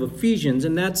the book of Ephesians,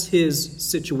 and that's his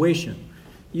situation.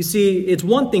 You see, it's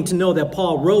one thing to know that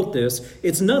Paul wrote this.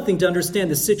 It's nothing to understand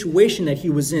the situation that he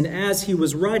was in as he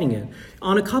was writing it.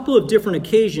 On a couple of different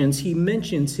occasions, he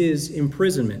mentions his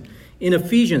imprisonment. In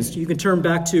Ephesians, you can turn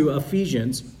back to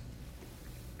Ephesians.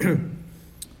 In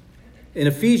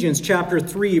Ephesians chapter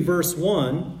 3, verse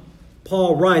 1,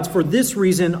 Paul writes, For this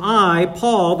reason I,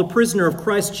 Paul, the prisoner of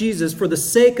Christ Jesus, for the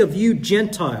sake of you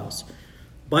Gentiles.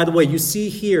 By the way, you see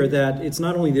here that it's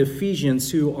not only the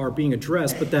Ephesians who are being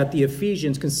addressed, but that the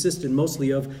Ephesians consisted mostly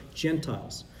of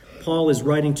Gentiles. Paul is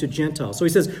writing to Gentiles. So he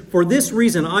says, For this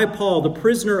reason, I, Paul, the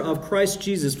prisoner of Christ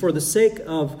Jesus, for the sake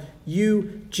of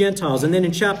you Gentiles. And then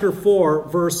in chapter 4,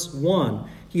 verse 1,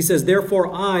 he says,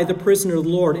 Therefore I, the prisoner of the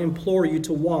Lord, implore you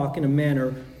to walk in a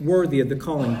manner worthy of the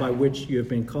calling by which you have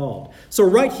been called. So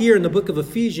right here in the book of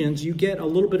Ephesians, you get a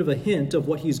little bit of a hint of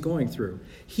what he's going through.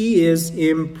 He is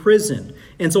imprisoned.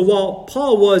 And so while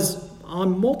Paul was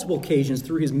on multiple occasions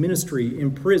through his ministry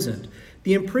imprisoned,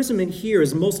 the imprisonment here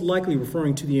is most likely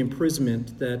referring to the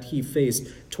imprisonment that he faced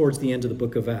towards the end of the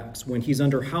book of Acts, when he's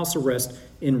under house arrest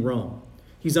in Rome.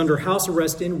 He's under house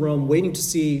arrest in Rome, waiting to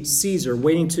see Caesar,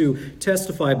 waiting to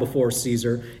testify before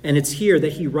Caesar. And it's here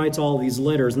that he writes all of these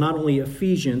letters, not only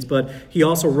Ephesians, but he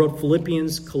also wrote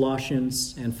Philippians,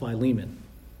 Colossians, and Philemon.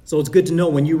 So it's good to know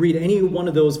when you read any one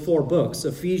of those four books,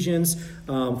 Ephesians,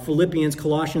 Philippians,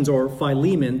 Colossians, or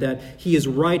Philemon, that he is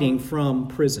writing from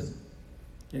prison.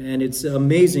 And it's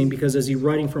amazing because as he's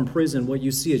writing from prison, what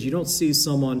you see is you don't see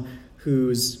someone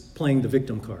who's playing the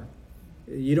victim card.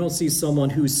 You don't see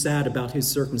someone who's sad about his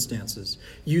circumstances.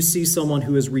 You see someone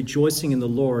who is rejoicing in the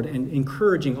Lord and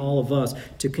encouraging all of us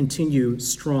to continue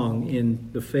strong in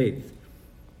the faith.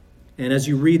 And as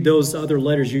you read those other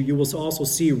letters, you will also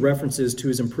see references to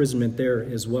his imprisonment there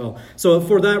as well. So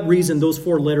for that reason, those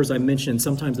four letters I mentioned,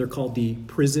 sometimes they're called the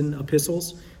prison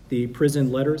epistles, the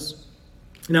prison letters.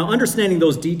 Now, understanding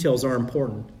those details are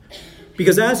important.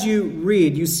 Because as you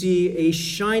read, you see a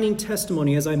shining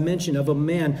testimony, as I mentioned, of a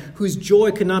man whose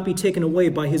joy could not be taken away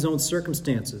by his own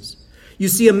circumstances. You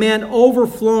see a man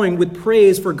overflowing with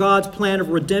praise for God's plan of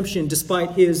redemption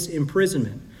despite his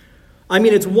imprisonment. I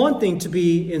mean, it's one thing to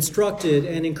be instructed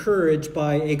and encouraged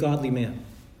by a godly man,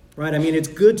 right? I mean, it's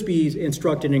good to be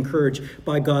instructed and encouraged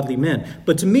by godly men.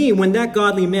 But to me, when that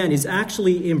godly man is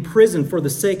actually imprisoned for the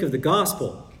sake of the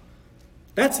gospel,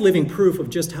 that's living proof of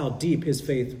just how deep his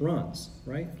faith runs,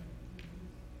 right?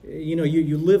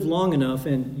 You live long enough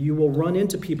and you will run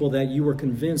into people that you were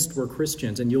convinced were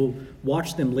Christians, and you'll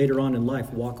watch them later on in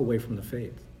life walk away from the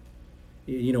faith.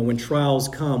 When trials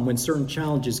come, when certain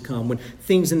challenges come, when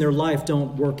things in their life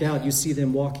don't work out, you see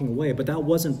them walking away. But that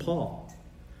wasn't Paul.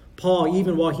 Paul,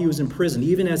 even while he was in prison,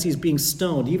 even as he's being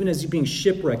stoned, even as he's being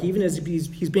shipwrecked, even as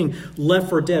he's being left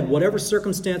for dead, whatever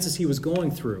circumstances he was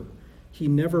going through, he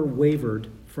never wavered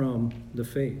from the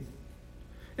faith.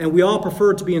 And we all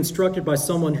prefer to be instructed by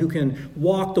someone who can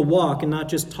walk the walk and not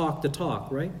just talk the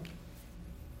talk, right?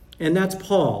 And that's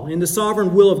Paul. In the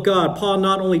sovereign will of God, Paul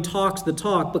not only talks the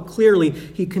talk, but clearly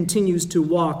he continues to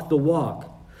walk the walk.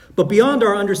 But beyond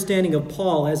our understanding of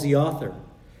Paul as the author,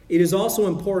 it is also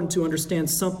important to understand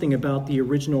something about the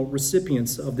original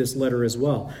recipients of this letter as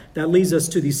well. That leads us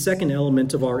to the second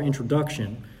element of our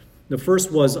introduction. The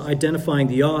first was identifying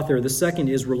the author. The second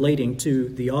is relating to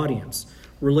the audience.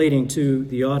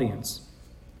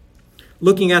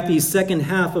 Looking at the second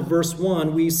half of verse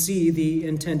 1, we see the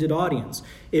intended audience.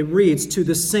 It reads, "To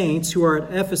the saints who are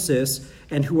at Ephesus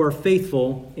and who are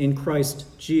faithful in Christ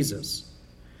Jesus."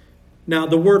 Now,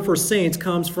 the word for saints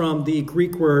comes from the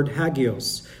Greek word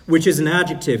hagios, which is an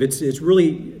adjective. It's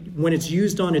really, when it's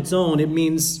used on its own, it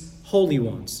means holy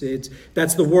ones.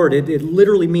 That's the word. It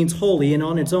literally means holy, and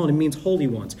on its own, it means holy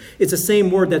ones. It's the same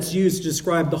word that's used to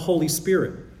describe the Holy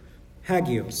Spirit,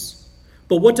 hagios.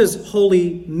 But what does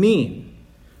holy mean?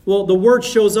 Well, the word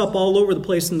shows up all over the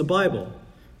place in the Bible.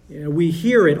 We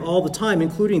hear it all the time,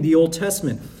 including the Old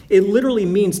Testament. It literally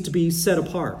means to be set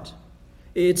apart.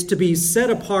 It's to be set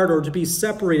apart or to be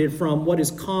separated from what is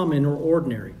common or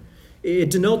ordinary. It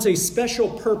denotes a special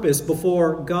purpose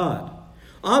before God.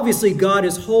 Obviously, God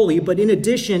is holy, but in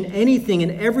addition, anything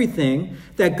and everything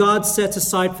that God sets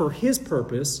aside for his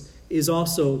purpose is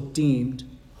also deemed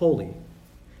holy.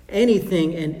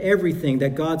 Anything and everything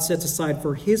that God sets aside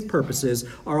for his purposes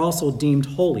are also deemed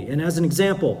holy. And as an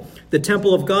example, the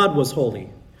temple of God was holy.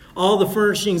 All the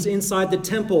furnishings inside the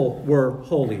temple were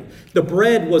holy. The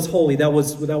bread was holy that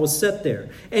was set there.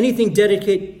 Anything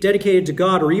dedicated to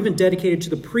God or even dedicated to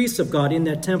the priests of God in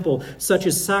that temple, such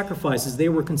as sacrifices, they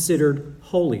were considered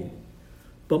holy.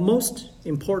 But most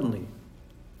importantly,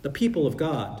 the people of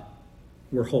God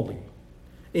were holy.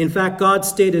 In fact, God's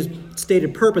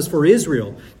stated purpose for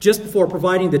Israel, just before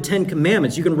providing the Ten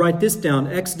Commandments, you can write this down,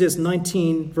 Exodus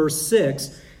 19, verse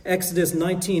 6. Exodus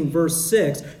 19, verse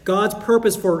 6, God's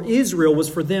purpose for Israel was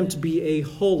for them to be a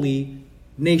holy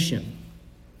nation.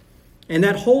 And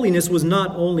that holiness was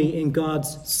not only in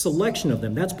God's selection of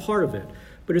them, that's part of it,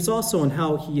 but it's also in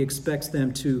how he expects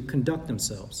them to conduct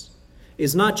themselves.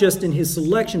 It's not just in his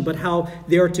selection, but how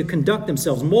they are to conduct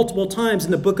themselves. Multiple times in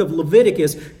the book of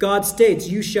Leviticus, God states,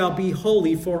 "You shall be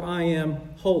holy, for I am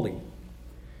holy."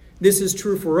 This is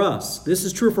true for us. This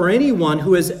is true for anyone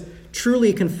who has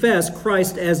truly confess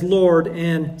Christ as Lord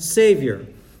and Savior.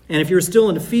 And if you're still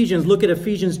in Ephesians, look at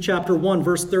Ephesians chapter 1,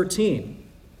 verse 13.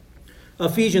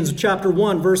 Ephesians chapter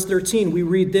 1, verse 13, we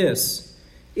read this.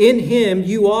 "In him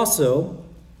you also,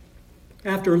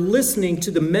 after listening to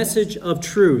the message of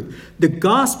truth, the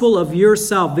gospel of your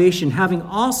salvation, having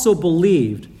also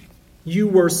believed, you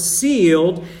were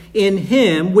sealed in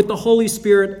him with the Holy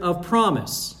Spirit of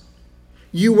promise."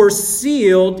 You were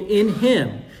sealed in him.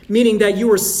 Meaning that you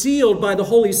were sealed by the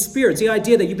Holy Spirit. It's the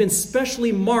idea that you've been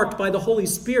specially marked by the Holy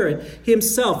Spirit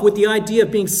himself with the idea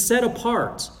of being set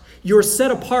apart. You're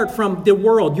set apart from the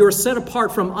world. You're set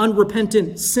apart from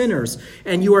unrepentant sinners.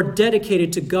 And you are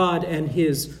dedicated to God and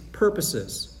his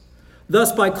purposes.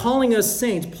 Thus, by calling us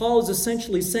saints, Paul is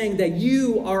essentially saying that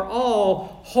you are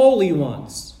all holy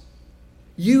ones.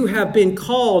 You have been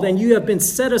called and you have been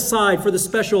set aside for the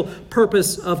special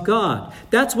purpose of God.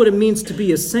 That's what it means to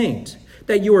be a saint.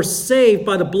 That you are saved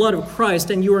by the blood of Christ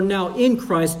and you are now in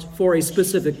Christ for a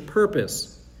specific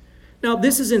purpose. Now,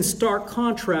 this is in stark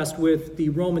contrast with the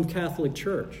Roman Catholic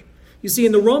Church. You see,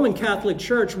 in the Roman Catholic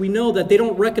Church, we know that they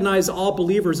don't recognize all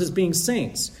believers as being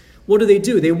saints. What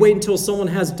do? They wait until someone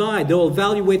has died. They'll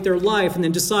evaluate their life and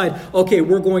then decide, okay,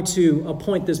 we're going to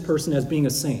appoint this person as being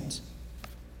a saint.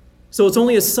 So it's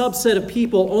only a subset of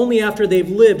people, only after they've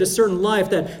lived a certain life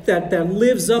that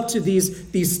lives up to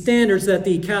these standards that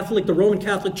the Roman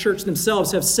Catholic Church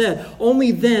themselves have set.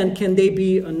 Only then can they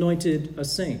be anointed a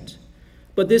saint.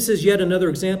 But this is yet another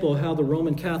example of how the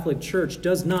Roman Catholic Church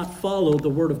does not follow the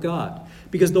Word of God.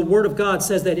 Because the Word of God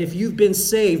says that if you've been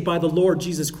saved by the Lord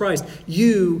Jesus Christ,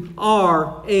 you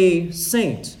are a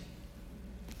saint.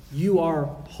 You are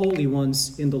holy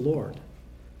ones in the Lord.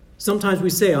 Sometimes we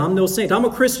say, I'm no saint. I'm a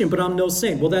Christian, but I'm no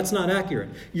saint. Well, that's not accurate.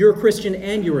 You're a Christian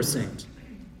and you're a saint.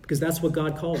 Because that's what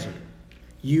God calls you.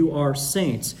 You are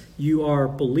saints. You are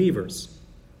believers.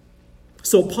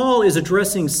 So Paul is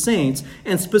addressing saints,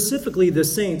 and specifically the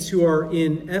saints who are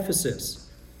in Ephesus.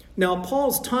 Now,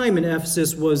 Paul's time in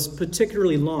Ephesus was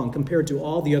particularly long compared to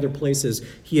all the other places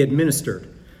he had ministered.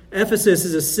 Ephesus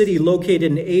is a city located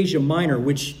in Asia Minor,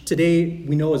 which today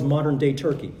we know as modern-day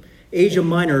Turkey. Asia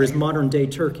Minor is modern-day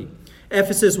Turkey.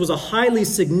 Ephesus was a highly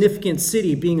significant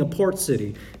city, being a port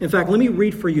city. In fact, let me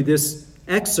read for you this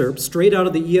excerpt straight out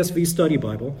of the ESV Study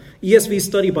Bible. ESV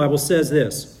Study Bible says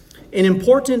this: "An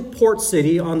important port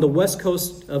city on the west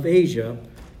coast of Asia,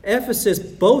 Ephesus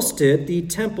boasted the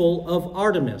temple of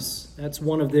Artemis." That's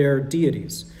one of their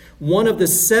deities. One of the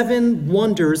 7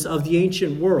 wonders of the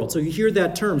ancient world. So you hear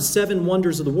that term, 7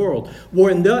 wonders of the world. Well,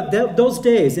 in those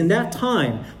days, in that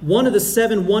time, one of the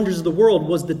 7 wonders of the world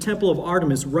was the temple of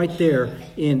Artemis right there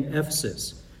in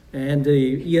Ephesus. And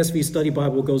the ESV Study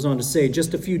Bible goes on to say,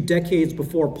 just a few decades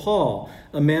before Paul,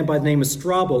 a man by the name of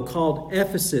Strabo called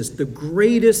Ephesus the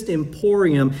greatest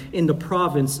emporium in the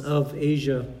province of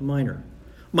Asia Minor.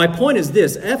 My point is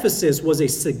this: Ephesus was a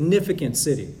significant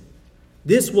city.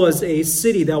 This was a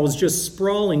city that was just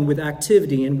sprawling with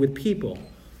activity and with people.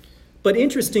 But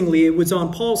interestingly, it was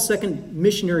on Paul's second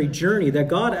missionary journey that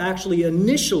God actually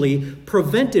initially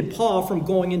prevented Paul from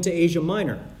going into Asia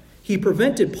Minor. He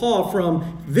prevented Paul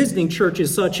from visiting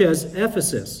churches such as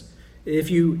Ephesus.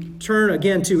 If you turn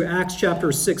again to Acts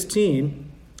chapter 16,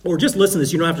 or just listen to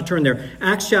this, you don't have to turn there.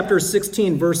 Acts chapter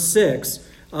 16, verse 6.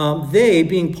 They,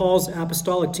 being Paul's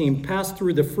apostolic team, passed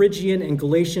through the Phrygian and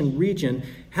Galatian region,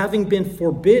 having been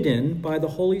forbidden by the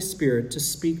Holy Spirit to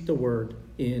speak the word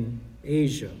in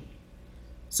Asia.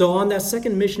 So on that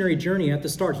second missionary journey at the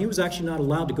start, he was actually not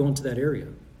allowed to go into that area.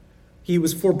 He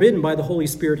was forbidden by the Holy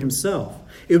Spirit himself.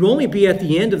 It would only be at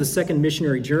the end of the second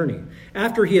missionary journey,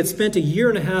 after he had spent 1.5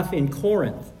 years in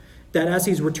Corinth, that as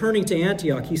he's returning to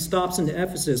Antioch, he stops into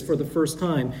Ephesus for the first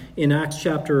time in Acts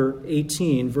chapter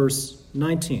 18, verse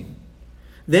 19.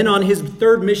 Then on his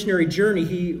third missionary journey,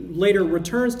 he later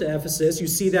returns to Ephesus. You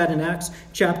see that in Acts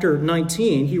chapter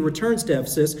 19. He returns to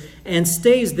Ephesus and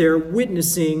stays there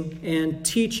witnessing and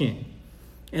teaching.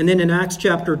 And then in Acts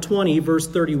chapter 20, verse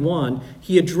 31,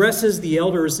 he addresses the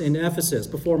elders in Ephesus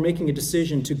before making a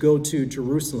decision to go to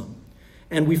Jerusalem.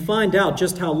 And we find out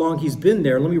just how long he's been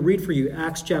there. Let me read for you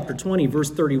Acts chapter 20, verse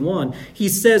 31. He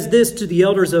says this to the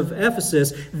elders of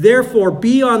Ephesus: "Therefore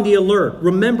be on the alert,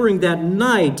 remembering that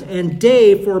night and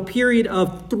day for a period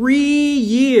of 3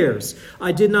 years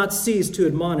I did not cease to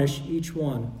admonish each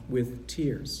one with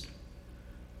tears."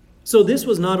 So this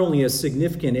was not only a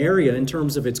significant area in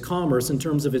terms of its commerce, in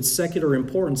terms of its secular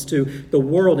importance to the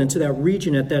world and to that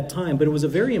region at that time, but it was a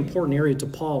very important area to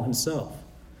Paul himself.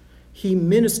 He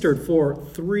ministered for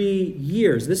 3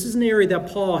 years. This is an area that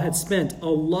Paul had spent a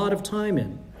lot of time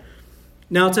in.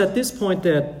 Now, it's at this point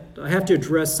that I have to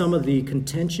address some of the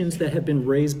contentions that have been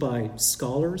raised by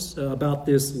scholars about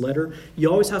this letter. You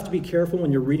always have to be careful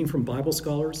when you're reading from Bible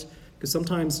scholars, because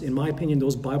sometimes, in my opinion,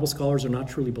 those Bible scholars are not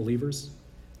truly believers.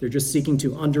 They're just seeking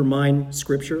to undermine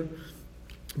Scripture.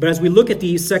 But as we look at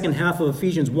the second half of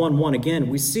Ephesians 1:1 again,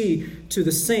 we see to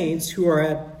the saints who are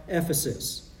at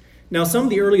Ephesus. Now, some of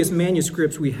the earliest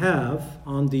manuscripts we have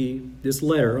on this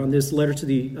letter to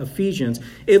the Ephesians,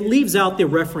 it leaves out the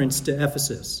reference to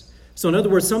Ephesus. So in other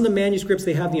words, some of the manuscripts,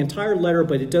 they have the entire letter,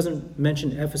 but it doesn't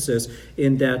mention Ephesus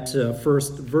in that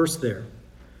first verse there.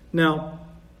 Now,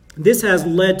 this has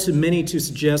led to many to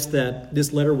suggest that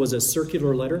this letter was a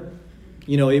circular letter.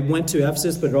 You know, it went to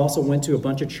Ephesus, but it also went to a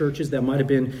bunch of churches that might have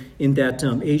been in that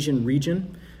Asian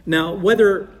region. Now,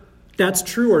 whether that's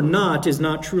true or not is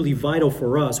not truly vital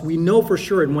for us. We know for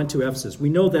sure it went to Ephesus. We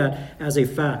know that as a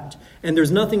fact. And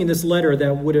there's nothing in this letter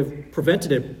that would have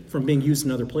prevented it from being used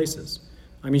in other places.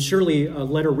 I mean, surely a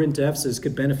letter written to Ephesus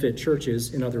could benefit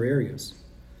churches in other areas.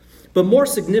 But more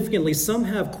significantly, some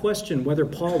have questioned whether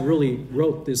Paul really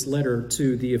wrote this letter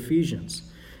to the Ephesians.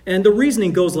 And the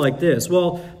reasoning goes like this.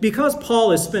 Well, because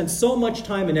Paul has spent so much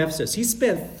time in Ephesus, he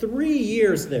spent 3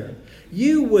 years there.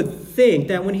 You would think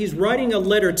that when he's writing a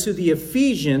letter to the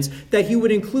Ephesians, that he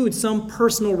would include some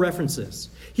personal references.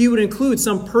 He would include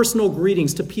some personal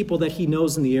greetings to people that he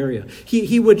knows in the area.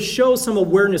 He would show some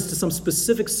awareness to some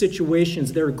specific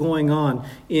situations that are going on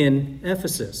in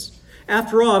Ephesus.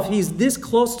 After all, if he's this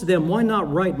close to them, why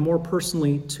not write more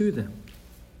personally to them?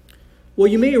 Well,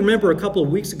 you may remember a couple of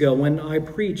weeks ago when I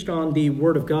preached on the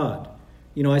Word of God.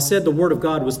 You know, I said the Word of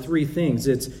God was 3 things.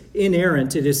 It's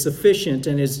inerrant, it is sufficient,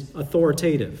 and is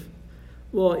authoritative.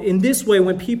 Well, in this way,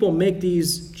 when people make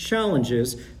these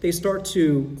challenges, they start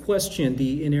to question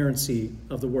the inerrancy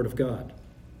of the Word of God.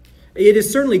 It is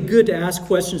certainly good to ask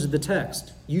questions of the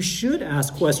text. You should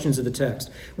ask questions of the text.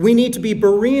 We need to be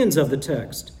Bereans of the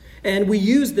text. And we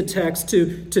use the text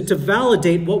to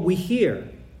validate what we hear.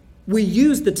 We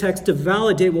use the text to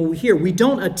validate what we hear. We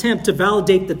don't attempt to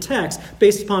validate the text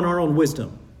based upon our own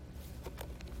wisdom.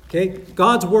 Okay?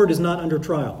 God's word is not under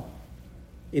trial.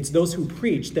 It's those who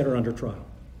preach that are under trial.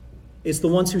 It's the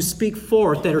ones who speak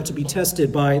forth that are to be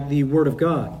tested by the word of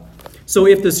God. So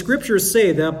if the scriptures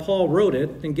say that Paul wrote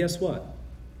it, then guess what?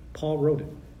 Paul wrote it.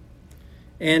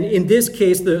 And in this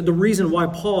case, the reason why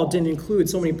Paul didn't include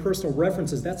so many personal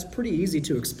references, that's pretty easy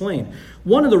to explain.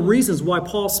 One of the reasons why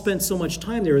Paul spent so much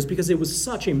time there is because it was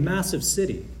such a massive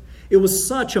city. It was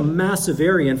such a massive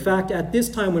area. In fact, at this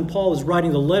time when Paul is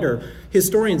writing the letter,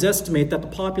 historians estimate that the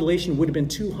population would have been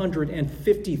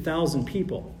 250,000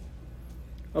 people.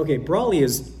 Okay, Brawley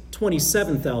is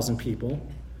 27,000 people.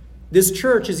 This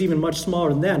church is even much smaller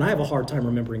than that, and I have a hard time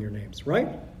remembering your names, right?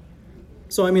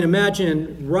 So,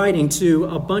 imagine writing to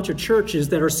a bunch of churches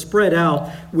that are spread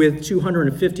out with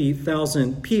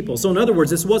 250,000 people. So, in other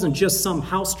words, this wasn't just some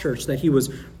house church that he was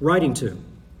writing to.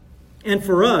 And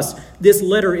for us, this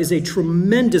letter is a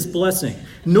tremendous blessing.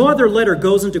 No other letter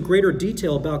goes into greater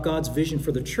detail about God's vision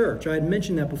for the church. I had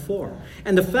mentioned that before.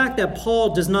 And the fact that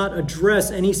Paul does not address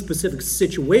any specific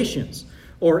situations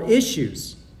or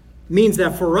issues means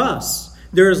that for us,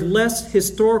 there is less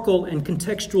historical and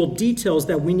contextual details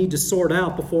that we need to sort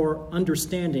out before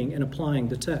understanding and applying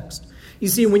the text. You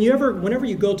see, whenever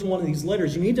you go to one of these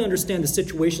letters, you need to understand the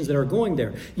situations that are going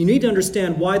there. You need to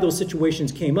understand why those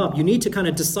situations came up. You need to kind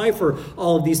of decipher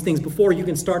all of these things before you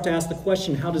can start to ask the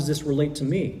question, how does this relate to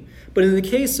me? But in the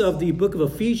case of the book of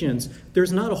Ephesians,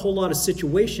 there's not a whole lot of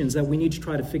situations that we need to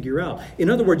try to figure out. In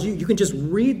other words, you can just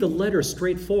read the letter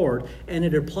straightforward, and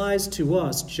it applies to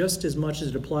us just as much as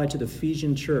it applied to the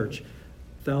Ephesian church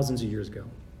thousands of years ago.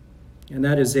 And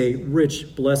that is a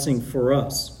rich blessing for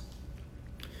us.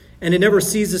 And it never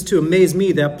ceases to amaze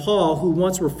me that Paul, who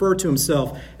once referred to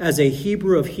himself as a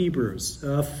Hebrew of Hebrews,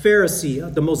 a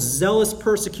Pharisee, the most zealous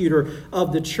persecutor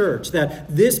of the church,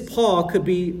 that this Paul could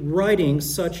be writing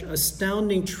such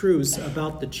astounding truths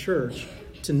about the church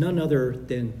to none other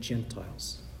than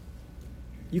Gentiles.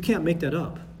 You can't make that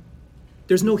up.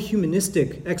 There's no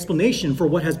humanistic explanation for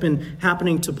what has been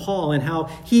happening to Paul and how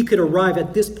he could arrive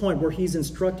at this point where he's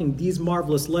instructing these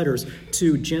marvelous letters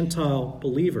to Gentile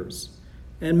believers.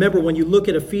 And remember, when you look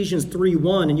at Ephesians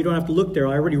 3:1, and you don't have to look there,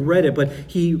 I already read it, but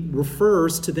he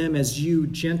refers to them as you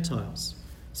Gentiles.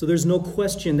 So there's no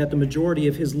question that the majority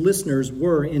of his listeners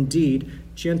were indeed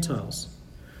Gentiles.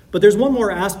 But there's one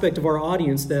more aspect of our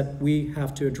audience that we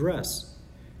have to address.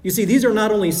 You see, these are not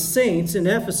only saints in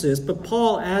Ephesus, but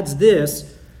Paul adds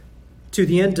this to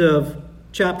the end of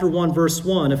chapter 1, verse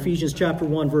 1, Ephesians chapter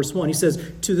 1, verse 1. He says,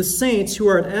 to the saints who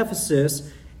are at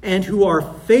Ephesus and who are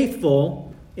faithful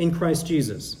in Christ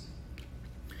Jesus.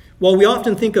 While we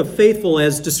often think of faithful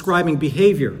as describing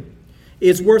behavior,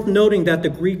 it's worth noting that the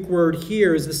Greek word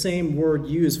here is the same word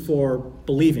used for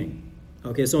believing.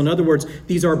 Okay, so in other words,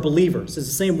 these are believers. It's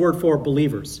the same word for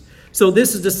believers. So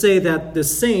this is to say that the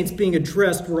saints being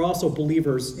addressed were also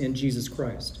believers in Jesus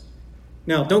Christ.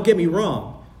 Now, don't get me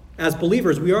wrong. As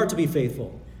believers, we are to be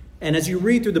faithful. And as you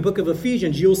read through the book of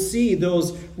Ephesians, you'll see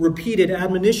those repeated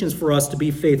admonitions for us to be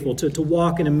faithful, to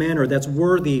walk in a manner that's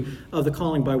worthy of the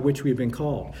calling by which we've been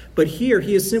called. But here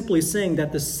he is simply saying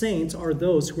that the saints are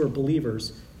those who are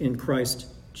believers in Christ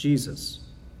Jesus.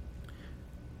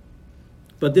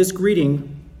 But this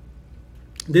greeting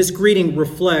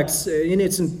reflects, in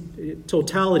its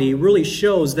totality, really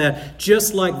shows that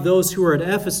just like those who are at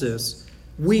Ephesus,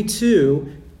 we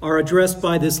too are addressed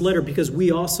by this letter because we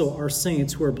also are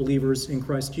saints who are believers in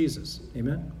Christ Jesus.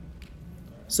 Amen?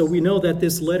 So we know that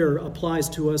this letter applies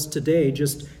to us today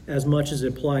just as much as it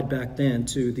applied back then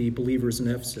to the believers in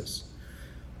Ephesus.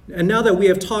 And now that we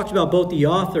have talked about both the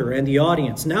author and the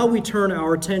audience, now we turn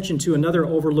our attention to another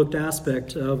overlooked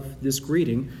aspect of this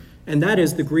greeting, and that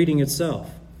is the greeting itself,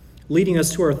 leading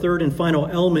us to our third and final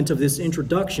element of this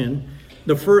introduction.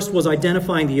 The first was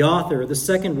identifying the author, the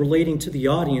second relating to the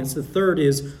audience, the third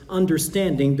is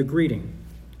understanding the greeting.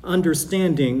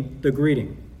 Understanding the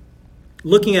greeting.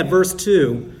 Looking at verse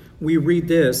 2, we read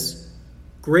this,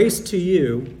 grace to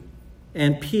you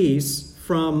and peace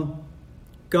from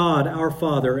God our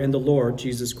Father and the Lord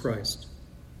Jesus Christ.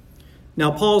 Now,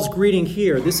 Paul's greeting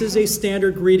here, this is a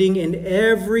standard greeting in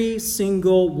every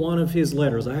single one of his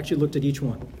letters. I actually looked at each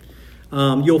one.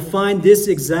 You'll find this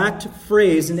exact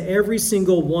phrase in every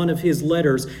single one of his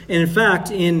letters. And in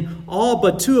fact, in all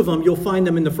but two of them, you'll find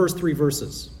them in the first three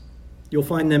verses. You'll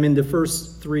find them in the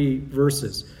first three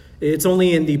verses. It's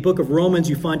only in the book of Romans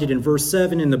you find it in verse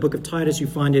 7. In the book of Titus you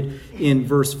find it in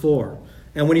verse 4.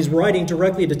 And when he's writing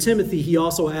directly to Timothy, he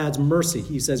also adds mercy.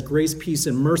 He says grace, peace,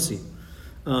 and mercy.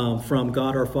 from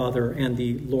God our Father and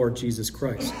the Lord Jesus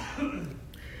Christ.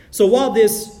 So while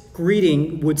this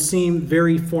greeting would seem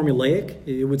very formulaic,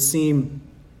 it would seem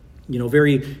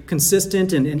very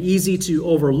consistent and easy to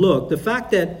overlook, the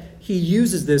fact that he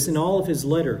uses this in all of his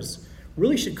letters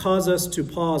really should cause us to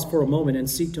pause for a moment and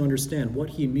seek to understand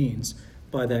what he means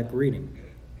by that greeting.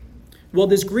 Well,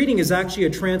 this greeting is actually a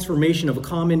transformation of a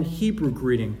common Hebrew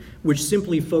greeting, which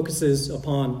simply focuses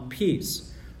upon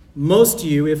peace. Most of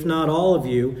you, if not all of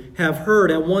you, have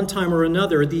heard at one time or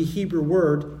another the Hebrew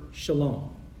word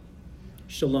shalom.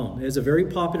 Shalom is a very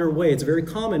popular way, it's a very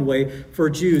common way for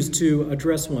Jews to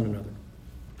address one another.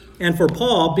 And for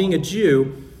Paul, being a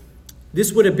Jew,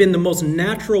 this would have been the most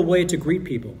natural way to greet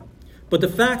people. But the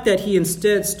fact that he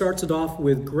instead starts it off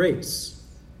with grace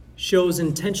shows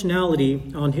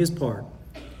intentionality on his part.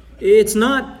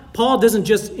 Paul doesn't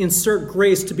just insert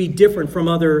grace to be different from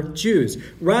other Jews.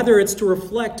 Rather, it's to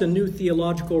reflect a new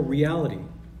theological reality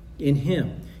in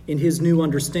him, in his new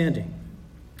understanding.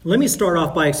 Let me start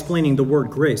off by explaining the word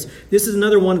grace. This is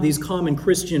another one of these common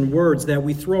Christian words that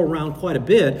we throw around quite a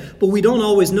bit, but we don't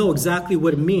always know exactly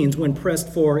what it means when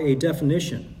pressed for a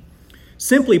definition.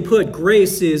 Simply put,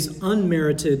 grace is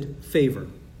unmerited favor.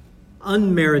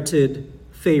 Unmerited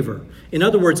favor. In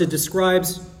other words, it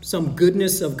describes some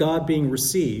goodness of God being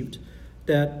received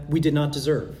that we did not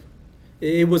deserve.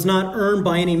 It was not earned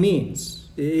by any means.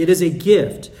 It is a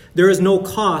gift. There is no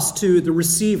cost to the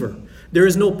receiver. There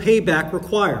is no payback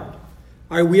required.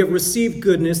 All right, we have received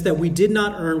goodness that we did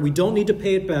not earn. We don't need to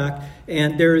pay it back,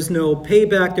 and there is no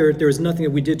payback. There is nothing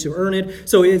that we did to earn it.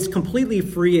 So it's completely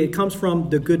free. It comes from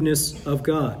the goodness of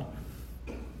God.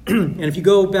 And if you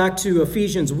go back to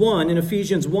Ephesians 1, in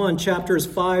Ephesians 1, chapters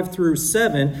 5 through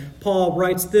 7, Paul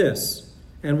writes this.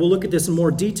 And we'll look at this in more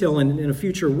detail in a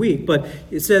future week. But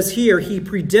it says here, he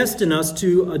predestined us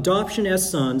to adoption as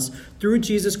sons through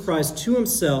Jesus Christ to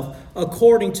himself,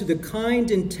 according to the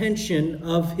kind intention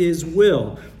of his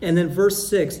will. And then verse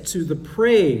 6, to the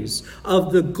praise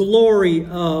of the glory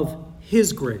of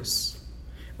his grace.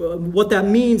 What that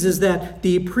means is that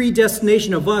the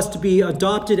predestination of us to be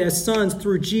adopted as sons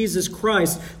through Jesus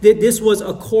Christ, that this was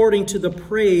according to the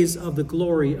praise of the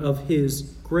glory of his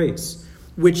grace,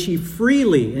 which he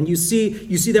freely, and you see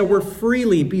that word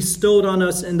freely, bestowed on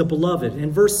us in the beloved.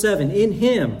 And verse 7, in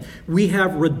him we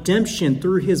have redemption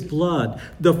through his blood,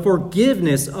 the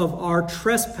forgiveness of our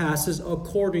trespasses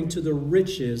according to the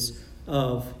riches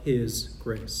of his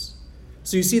grace.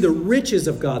 So you see, the riches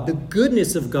of God, the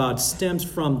goodness of God stems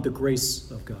from the grace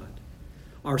of God.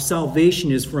 Our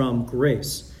salvation is from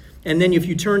grace. And then if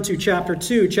you turn to chapter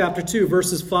 2,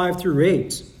 verses 5 through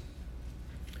 8.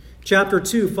 Chapter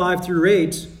 2, 5 through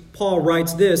 8, Paul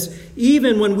writes this,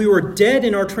 even when we were dead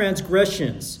in our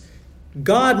transgressions,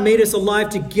 God made us alive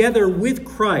together with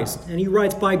Christ. And he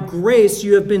writes, by grace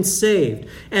you have been saved,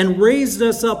 and raised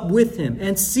us up with him,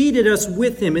 and seated us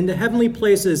with him in the heavenly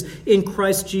places in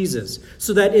Christ Jesus,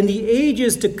 so that in the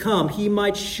ages to come he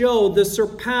might show the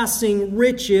surpassing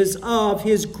riches of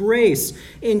his grace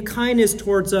in kindness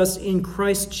towards us in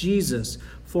Christ Jesus.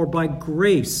 For by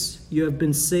grace you have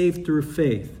been saved through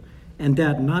faith, and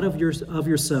that not of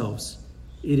yourselves,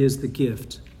 it is the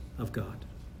gift of God.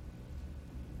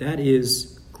 That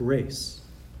is grace.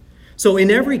 So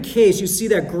in every case, you see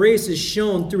that grace is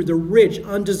shown through the rich,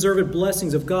 undeserved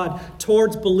blessings of God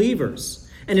towards believers.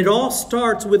 And it all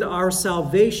starts with our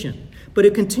salvation, but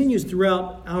it continues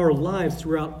throughout our lives,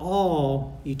 throughout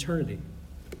all eternity.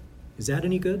 Is that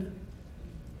any good?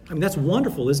 I mean, that's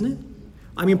wonderful, isn't it?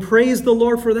 I mean, praise the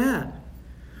Lord for that.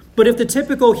 But if the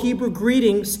typical Hebrew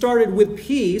greeting started with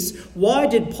peace, why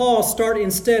did Paul start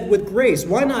instead with grace?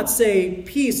 Why not say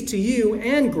peace to you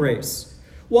and grace?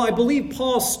 Well, I believe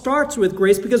Paul starts with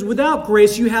grace because without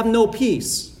grace, you have no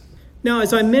peace. Now,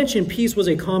 as I mentioned, peace was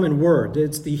a common word.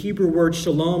 It's the Hebrew word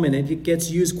shalom, and it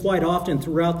gets used quite often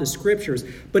throughout the scriptures.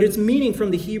 But its meaning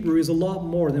from the Hebrew is a lot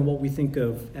more than what we think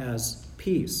of as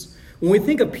peace. When we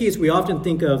think of peace, we often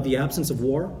think of the absence of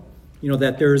war,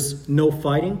 that there's no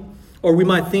fighting. Or we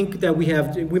might say that we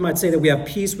have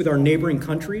peace with our neighboring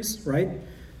countries, right?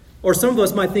 Or some of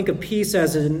us might think of peace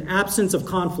as an absence of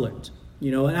conflict,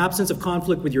 an absence of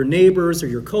conflict with your neighbors or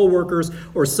your coworkers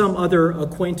or some other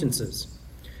acquaintances.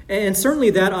 And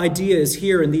certainly that idea is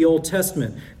here in the Old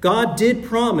Testament. God did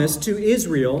promise to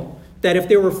Israel that if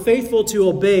they were faithful to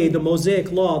obey the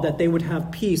Mosaic law, that they would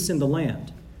have peace in the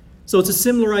land. So it's a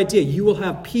similar idea. You will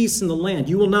have peace in the land.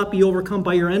 You will not be overcome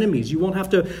by your enemies. You won't have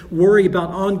to worry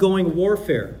about ongoing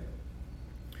warfare.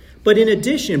 But in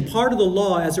addition, part of the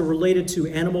law as it related to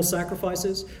animal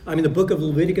sacrifices, the book of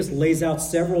Leviticus lays out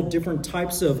several different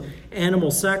types of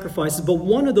animal sacrifices, but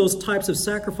one of those types of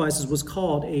sacrifices was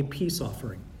called a peace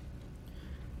offering.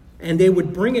 And they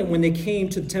would bring it when they came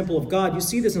to the temple of God. You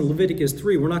see this in Leviticus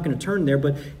 3. We're not going to turn there,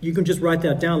 but you can just write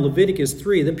that down. Leviticus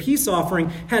 3. The peace offering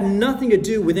had nothing to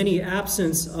do with any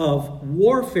absence of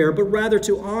warfare, but rather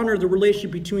to honor the relationship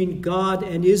between God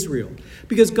and Israel.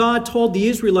 Because God told the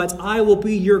Israelites, I will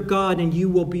be your God and you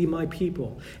will be my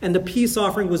people. And the peace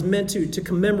offering was meant to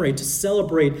commemorate, to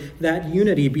celebrate that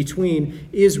unity between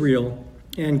Israel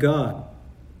and God.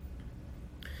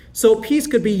 So peace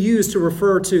could be used to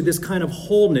refer to this kind of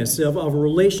wholeness of a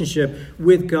relationship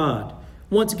with God.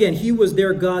 Once again, he was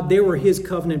their God. They were his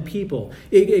covenant people.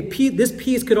 This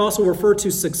peace could also refer to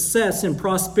success and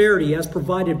prosperity as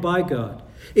provided by God.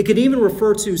 It could even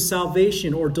refer to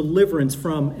salvation or deliverance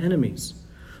from enemies.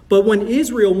 But when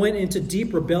Israel went into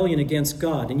deep rebellion against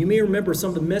God, and you may remember some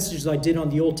of the messages I did on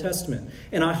the Old Testament,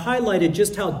 and I highlighted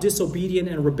just how disobedient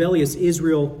and rebellious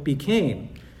Israel became.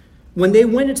 When they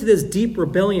went into this deep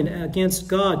rebellion against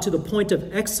God to the point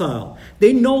of exile,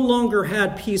 they no longer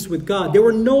had peace with God. They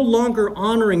were no longer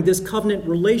honoring this covenant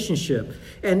relationship.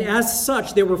 And as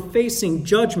such, they were facing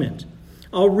judgment.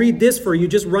 I'll read this for you.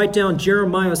 Just write down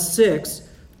Jeremiah 6,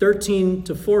 13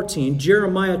 to 14.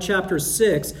 Jeremiah chapter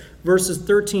 6, verses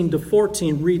 13 to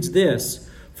 14 reads this.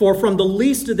 For from the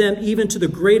least of them even to the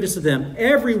greatest of them,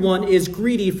 everyone is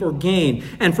greedy for gain.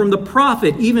 And from the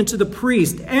prophet even to the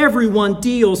priest, everyone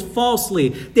deals falsely.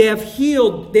 They have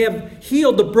healed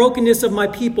the brokenness of my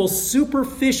people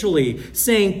superficially,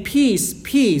 saying, peace,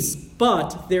 peace,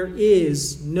 but there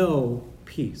is no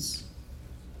peace.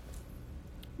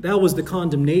 That was the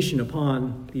condemnation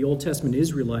upon the Old Testament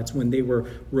Israelites when they were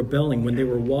rebelling, when they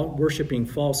were worshiping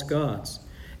false gods.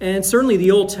 And certainly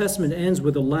the Old Testament ends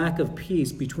with a lack of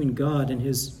peace between God and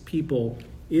his people,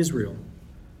 Israel.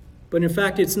 But in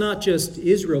fact, it's not just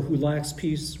Israel who lacks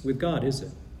peace with God, is it?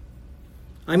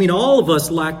 All of us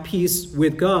lack peace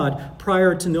with God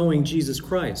prior to knowing Jesus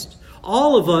Christ.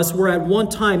 All of us were at one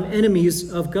time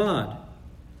enemies of God.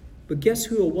 But guess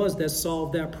who it was that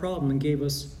solved that problem and gave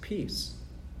us peace?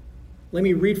 Let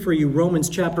me read for you Romans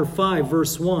chapter 5,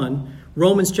 verse 1.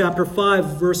 Romans chapter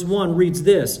 5, verse 1 reads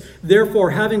this.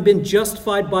 Therefore, having been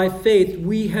justified by faith,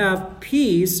 we have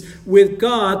peace with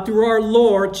God through our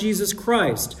Lord Jesus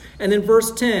Christ. And then verse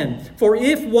 10. For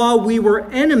if while we were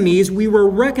enemies, we were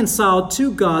reconciled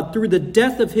to God through the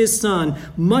death of his Son,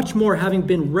 much more having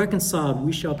been reconciled,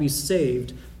 we shall be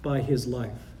saved by his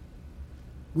life.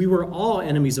 We were all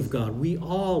enemies of God. We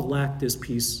all lacked this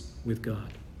peace with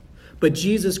God. But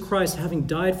Jesus Christ, having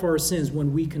died for our sins,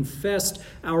 when we confessed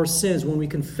our sins, when we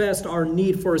confessed our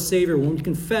need for a Savior, when we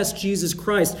confessed Jesus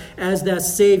Christ as that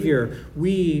Savior,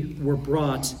 we were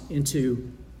brought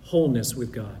into wholeness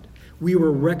with God. We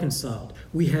were reconciled.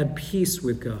 We had peace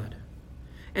with God.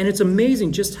 And it's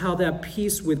amazing just how that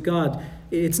peace with God,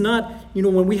 it's not,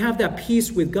 when we have that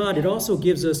peace with God, it also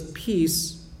gives us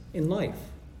peace in life.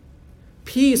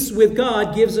 Peace with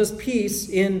God gives us peace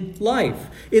in life.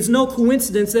 It's no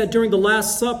coincidence that during the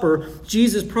Last Supper,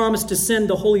 Jesus promised to send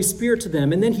the Holy Spirit to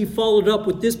them. And then he followed up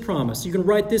with this promise. You can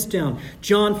write this down.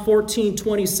 John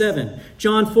 14:27.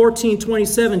 John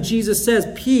 14:27, Jesus says,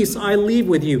 peace I leave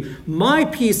with you. My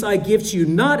peace I give to you,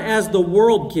 not as the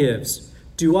world gives,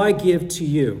 do I give to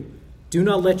you. Do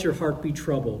not let your heart be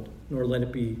troubled, nor let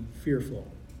it be fearful.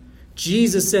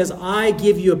 Jesus says, I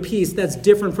give you a peace that's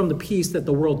different from the peace that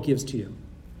the world gives to you.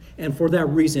 And for that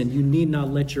reason, you need not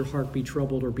let your heart be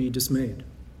troubled or be dismayed.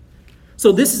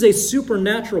 So this is a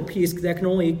supernatural peace that can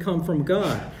only come from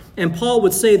God. And Paul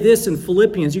would say this in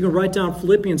Philippians. You can write down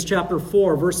Philippians chapter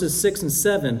 4, verses 6 and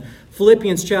 7.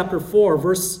 Philippians chapter 4,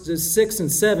 verses 6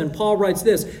 and 7. Paul writes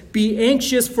this, be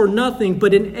anxious for nothing,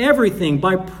 but in everything,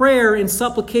 by prayer and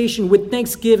supplication with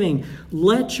thanksgiving,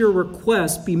 let your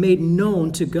requests be made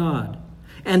known to God.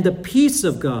 And the peace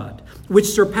of God, which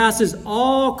surpasses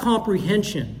all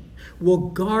comprehension, will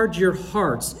guard your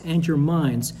hearts and your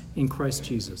minds in Christ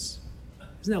Jesus.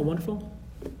 Isn't that wonderful?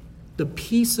 The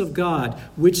peace of God,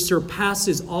 which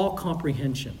surpasses all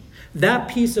comprehension. That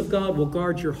peace of God will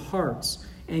guard your hearts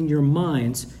and your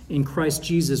minds in Christ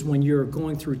Jesus when you're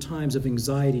going through times of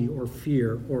anxiety or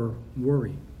fear or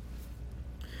worry.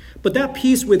 But that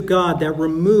peace with God that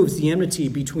removes the enmity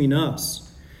between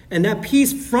us, and that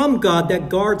peace from God that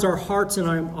guards our hearts and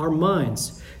our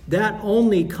minds, that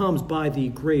only comes by the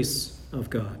grace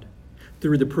of God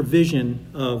through the provision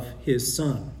of his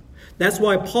Son. That's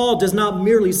why Paul does not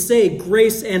merely say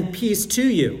grace and peace to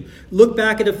you. Look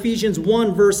back at Ephesians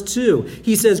 1, verse 2.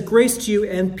 He says, grace to you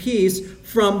and peace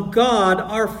from God,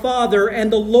 our Father,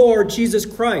 and the Lord Jesus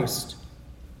Christ.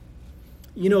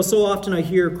 You know, so often I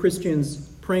hear Christians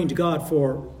praying to God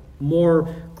for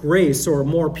more grace or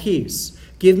more peace.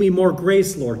 Give me more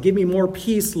grace, Lord. Give me more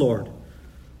peace, Lord.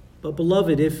 But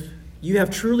beloved, if you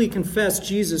have truly confessed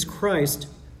Jesus Christ,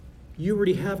 you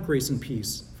already have grace and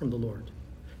peace from the Lord.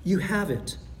 You have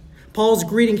it. Paul's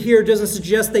greeting here doesn't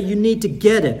suggest that you need to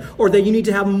get it or that you need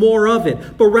to have more of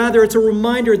it, but rather it's a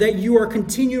reminder that you are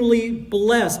continually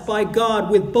blessed by God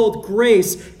with both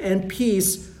grace and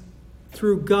peace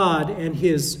through God and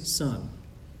his Son.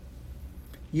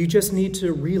 You just need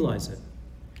to realize it.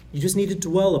 You just need to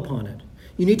dwell upon it.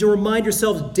 You need to remind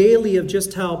yourselves daily of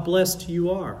just how blessed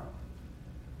you are.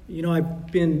 You know,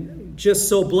 I've been just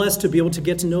so blessed to be able to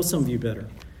get to know some of you better.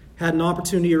 Had an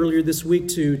opportunity earlier this week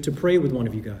to pray with one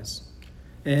of you guys.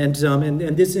 And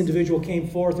this individual came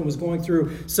forth and was going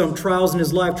through some trials in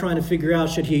his life, trying to figure out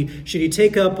should he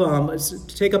take up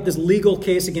this legal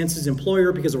case against his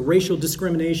employer because of racial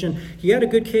discrimination. He had a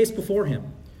good case before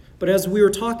him. But as we were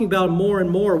talking about more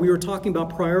and more, we were talking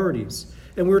about priorities.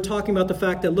 And we were talking about the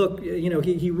fact that, look, you know,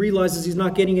 he realizes he's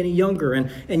not getting any younger.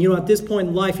 And you know, at this point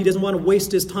in life, he doesn't want to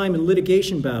waste his time in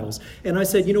litigation battles. And I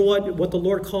said, you know what the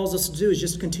Lord calls us to do is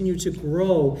just continue to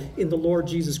grow in the Lord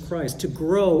Jesus Christ, to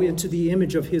grow into the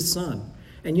image of his Son.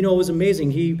 And, you know, it was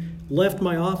amazing. He left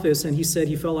my office and he said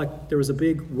he felt like there was a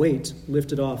big weight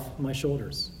lifted off my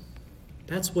shoulders.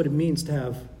 That's what it means to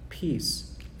have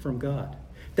peace from God.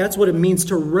 That's what it means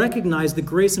to recognize the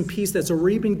grace and peace that's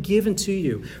already been given to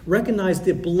you. Recognize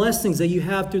the blessings that you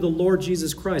have through the Lord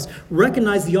Jesus Christ.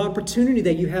 Recognize the opportunity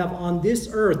that you have on this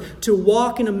earth to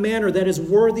walk in a manner that is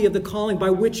worthy of the calling by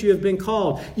which you have been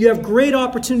called. You have great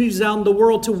opportunities out in the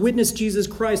world to witness Jesus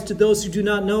Christ to those who do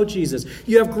not know Jesus.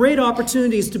 You have great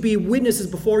opportunities to be witnesses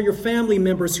before your family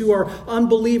members who are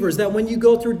unbelievers, that when you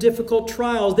go through difficult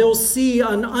trials, they will see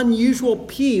an unusual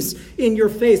peace in your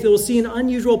face. They will see an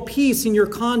unusual peace in your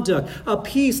conduct, a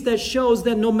peace that shows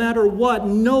that no matter what,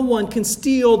 no one can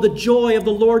steal the joy of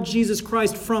the Lord Jesus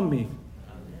Christ from me.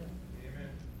 Amen.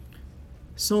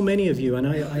 So many of you, and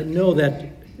I know that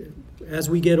as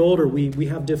we get older, we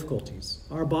have difficulties.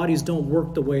 Our bodies don't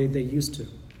work the way they used to.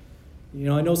 You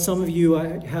know, I know some of you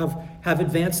have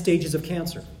advanced stages of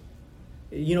cancer.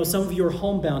 You know, some of you are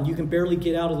homebound. You can barely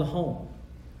get out of the home.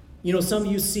 You know, some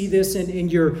of you see this in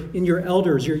your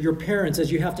elders, your parents,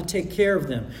 as you have to take care of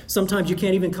them. Sometimes you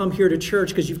can't even come here to church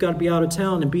because you've got to be out of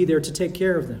town and be there to take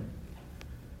care of them.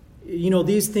 You know,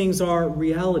 these things are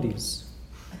realities.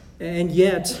 And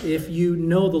yet, if you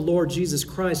know the Lord Jesus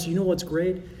Christ, you know what's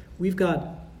great? We've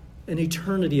got an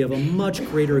eternity of a much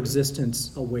greater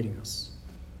existence awaiting us.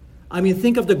 I mean,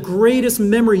 think of the greatest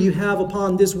memory you have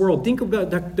upon this world. Think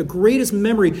about the greatest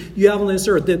memory you have on this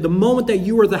earth, the moment that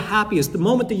you were the happiest, the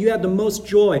moment that you had the most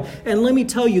joy. And let me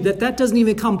tell you that doesn't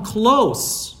even come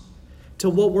close to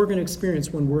what we're going to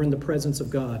experience when we're in the presence of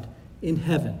God in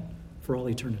heaven for all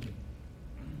eternity.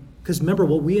 Because remember,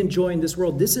 what we enjoy in this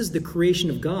world, this is the creation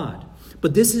of God.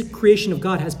 But this creation of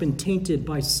God has been tainted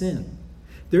by sin.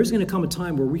 There's going to come a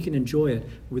time where we can enjoy it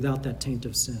without that taint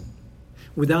of sin.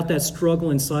 Without that struggle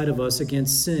inside of us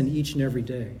against sin each and every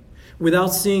day. Without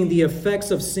seeing the effects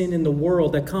of sin in the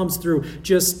world that comes through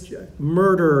just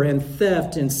murder and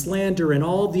theft and slander and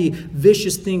all the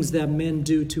vicious things that men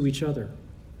do to each other.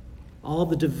 All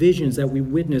the divisions that we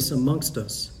witness amongst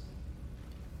us.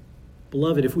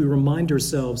 Beloved, if we remind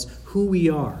ourselves who we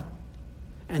are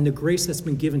and the grace that's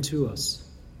been given to us,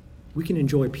 we can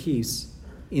enjoy peace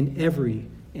in every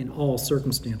and all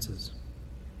circumstances.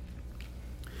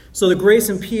 So the grace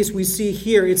and peace we see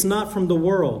here, it's not from the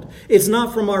world. It's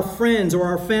not from our friends or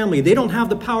our family. They don't have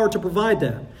the power to provide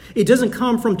that. It doesn't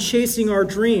come from chasing our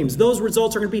dreams. Those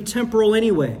results are going to be temporal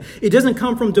anyway. It doesn't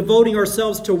come from devoting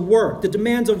ourselves to work. The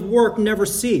demands of work never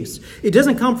cease. It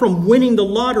doesn't come from winning the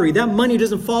lottery. That money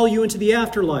doesn't follow you into the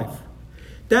afterlife.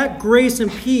 That grace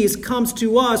and peace comes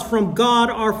to us from God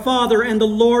our Father and the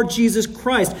Lord Jesus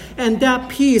Christ. And that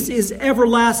peace is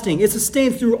everlasting. It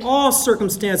sustains through all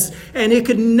circumstances, and it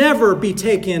could never be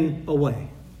taken away.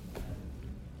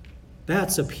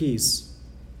 That's a peace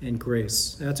and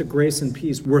grace. That's a grace and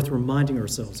peace worth reminding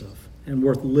ourselves of and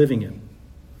worth living in.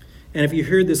 And if you're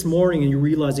here this morning and you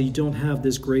realize that you don't have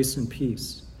this grace and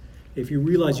peace, if you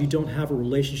realize you don't have a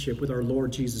relationship with our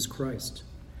Lord Jesus Christ,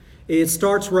 it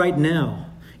starts right now.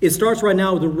 It starts right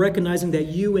now with recognizing that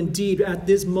you indeed, at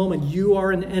this moment, you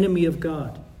are an enemy of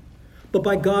God. But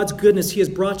by God's goodness, he has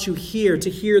brought you here to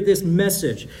hear this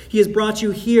message. He has brought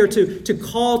you here to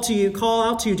call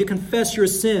out to you, to confess your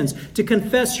sins, to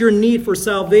confess your need for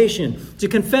salvation, to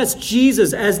confess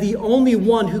Jesus as the only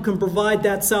one who can provide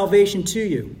that salvation to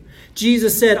you.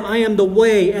 Jesus said, I am the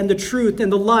way and the truth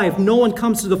and the life. No one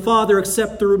comes to the Father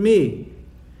except through me.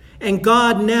 And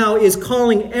God now is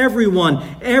calling everyone,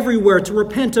 everywhere, to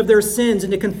repent of their sins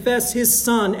and to confess his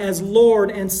Son as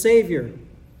Lord and Savior.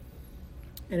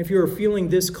 And if you're feeling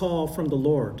this call from the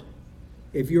Lord,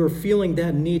 if you're feeling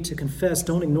that need to confess,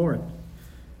 don't ignore it.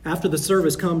 After the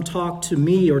service, come talk to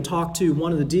me or talk to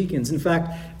one of the deacons. In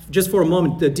fact, just for a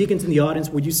moment, the deacons in the audience,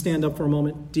 would you stand up for a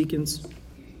moment, deacons?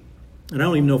 And I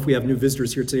don't even know if we have new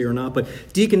visitors here today or not, but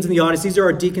deacons in the audience, these are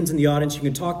our deacons in the audience. You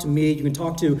can talk to me, you can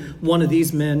talk to one of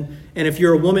these men. And if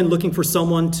you're a woman looking for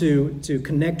someone to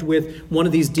connect with, one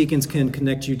of these deacons can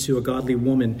connect you to a godly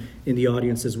woman in the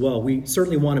audience as well. We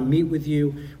certainly want to meet with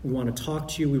you. We want to talk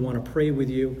to you. We want to pray with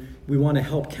you. We want to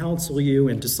help counsel you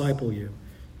and disciple you.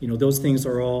 You know, those things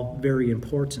are all very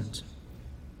important.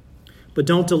 But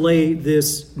don't delay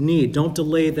this need. Don't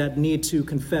delay that need to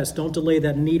confess. Don't delay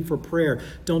that need for prayer.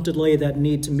 Don't delay that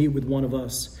need to meet with one of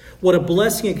us. What a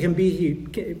blessing it can be!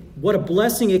 What a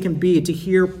blessing it can be to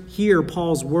hear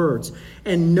Paul's words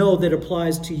and know that it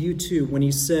applies to you too when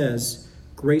he says,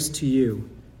 "Grace to you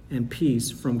and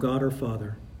peace from God our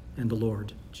Father and the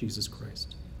Lord Jesus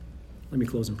Christ." Let me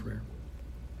close in prayer.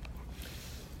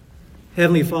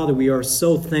 Heavenly Father, we are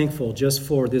so thankful just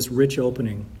for this rich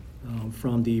opening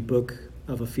from the book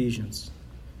of Ephesians.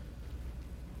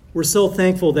 We're so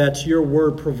thankful that your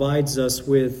word provides us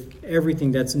with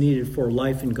everything that's needed for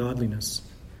life and godliness.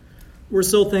 We're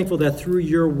so thankful that through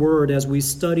your word, as we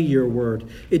study your word,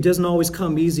 it doesn't always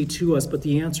come easy to us, but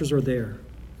the answers are there.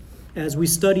 As we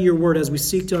study your word, as we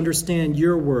seek to understand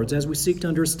your words, as we seek to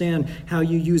understand how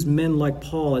you use men like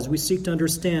Paul, as we seek to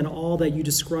understand all that you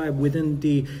describe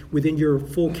within your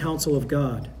full counsel of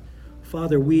God,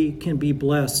 Father, we can be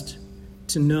blessed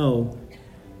to know,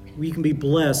 we can be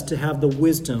blessed to have the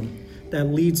wisdom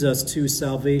that leads us to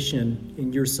salvation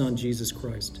in your Son, Jesus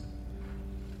Christ.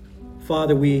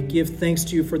 Father, we give thanks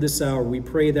to you for this hour. We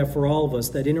pray that for all of us,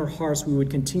 that in our hearts we would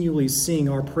continually sing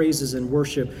our praises and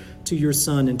worship to your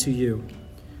Son and to you.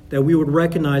 That we would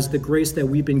recognize the grace that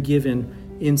we've been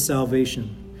given in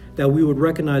salvation. That we would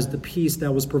recognize the peace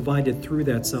that was provided through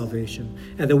that salvation.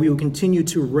 And that we would continue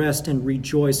to rest and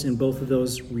rejoice in both of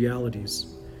those realities.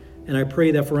 And I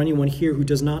pray that for anyone here who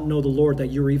does not know the Lord, that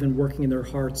you're even working in their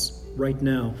hearts right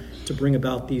now to bring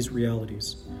about these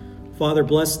realities. Father,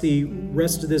 bless the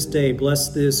rest of this day. Bless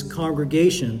this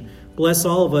congregation. Bless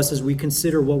all of us as we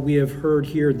consider what we have heard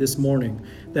here this morning,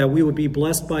 that we would be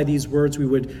blessed by these words. We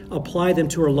would apply them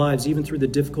to our lives, even through the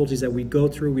difficulties that we go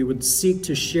through. We would seek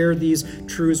to share these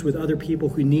truths with other people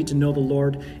who need to know the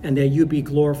Lord, and that you be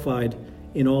glorified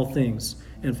in all things.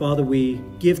 And Father, we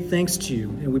give thanks to you,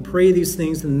 and we pray these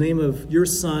things in the name of your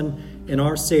Son and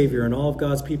our Savior, and all of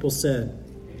God's people said,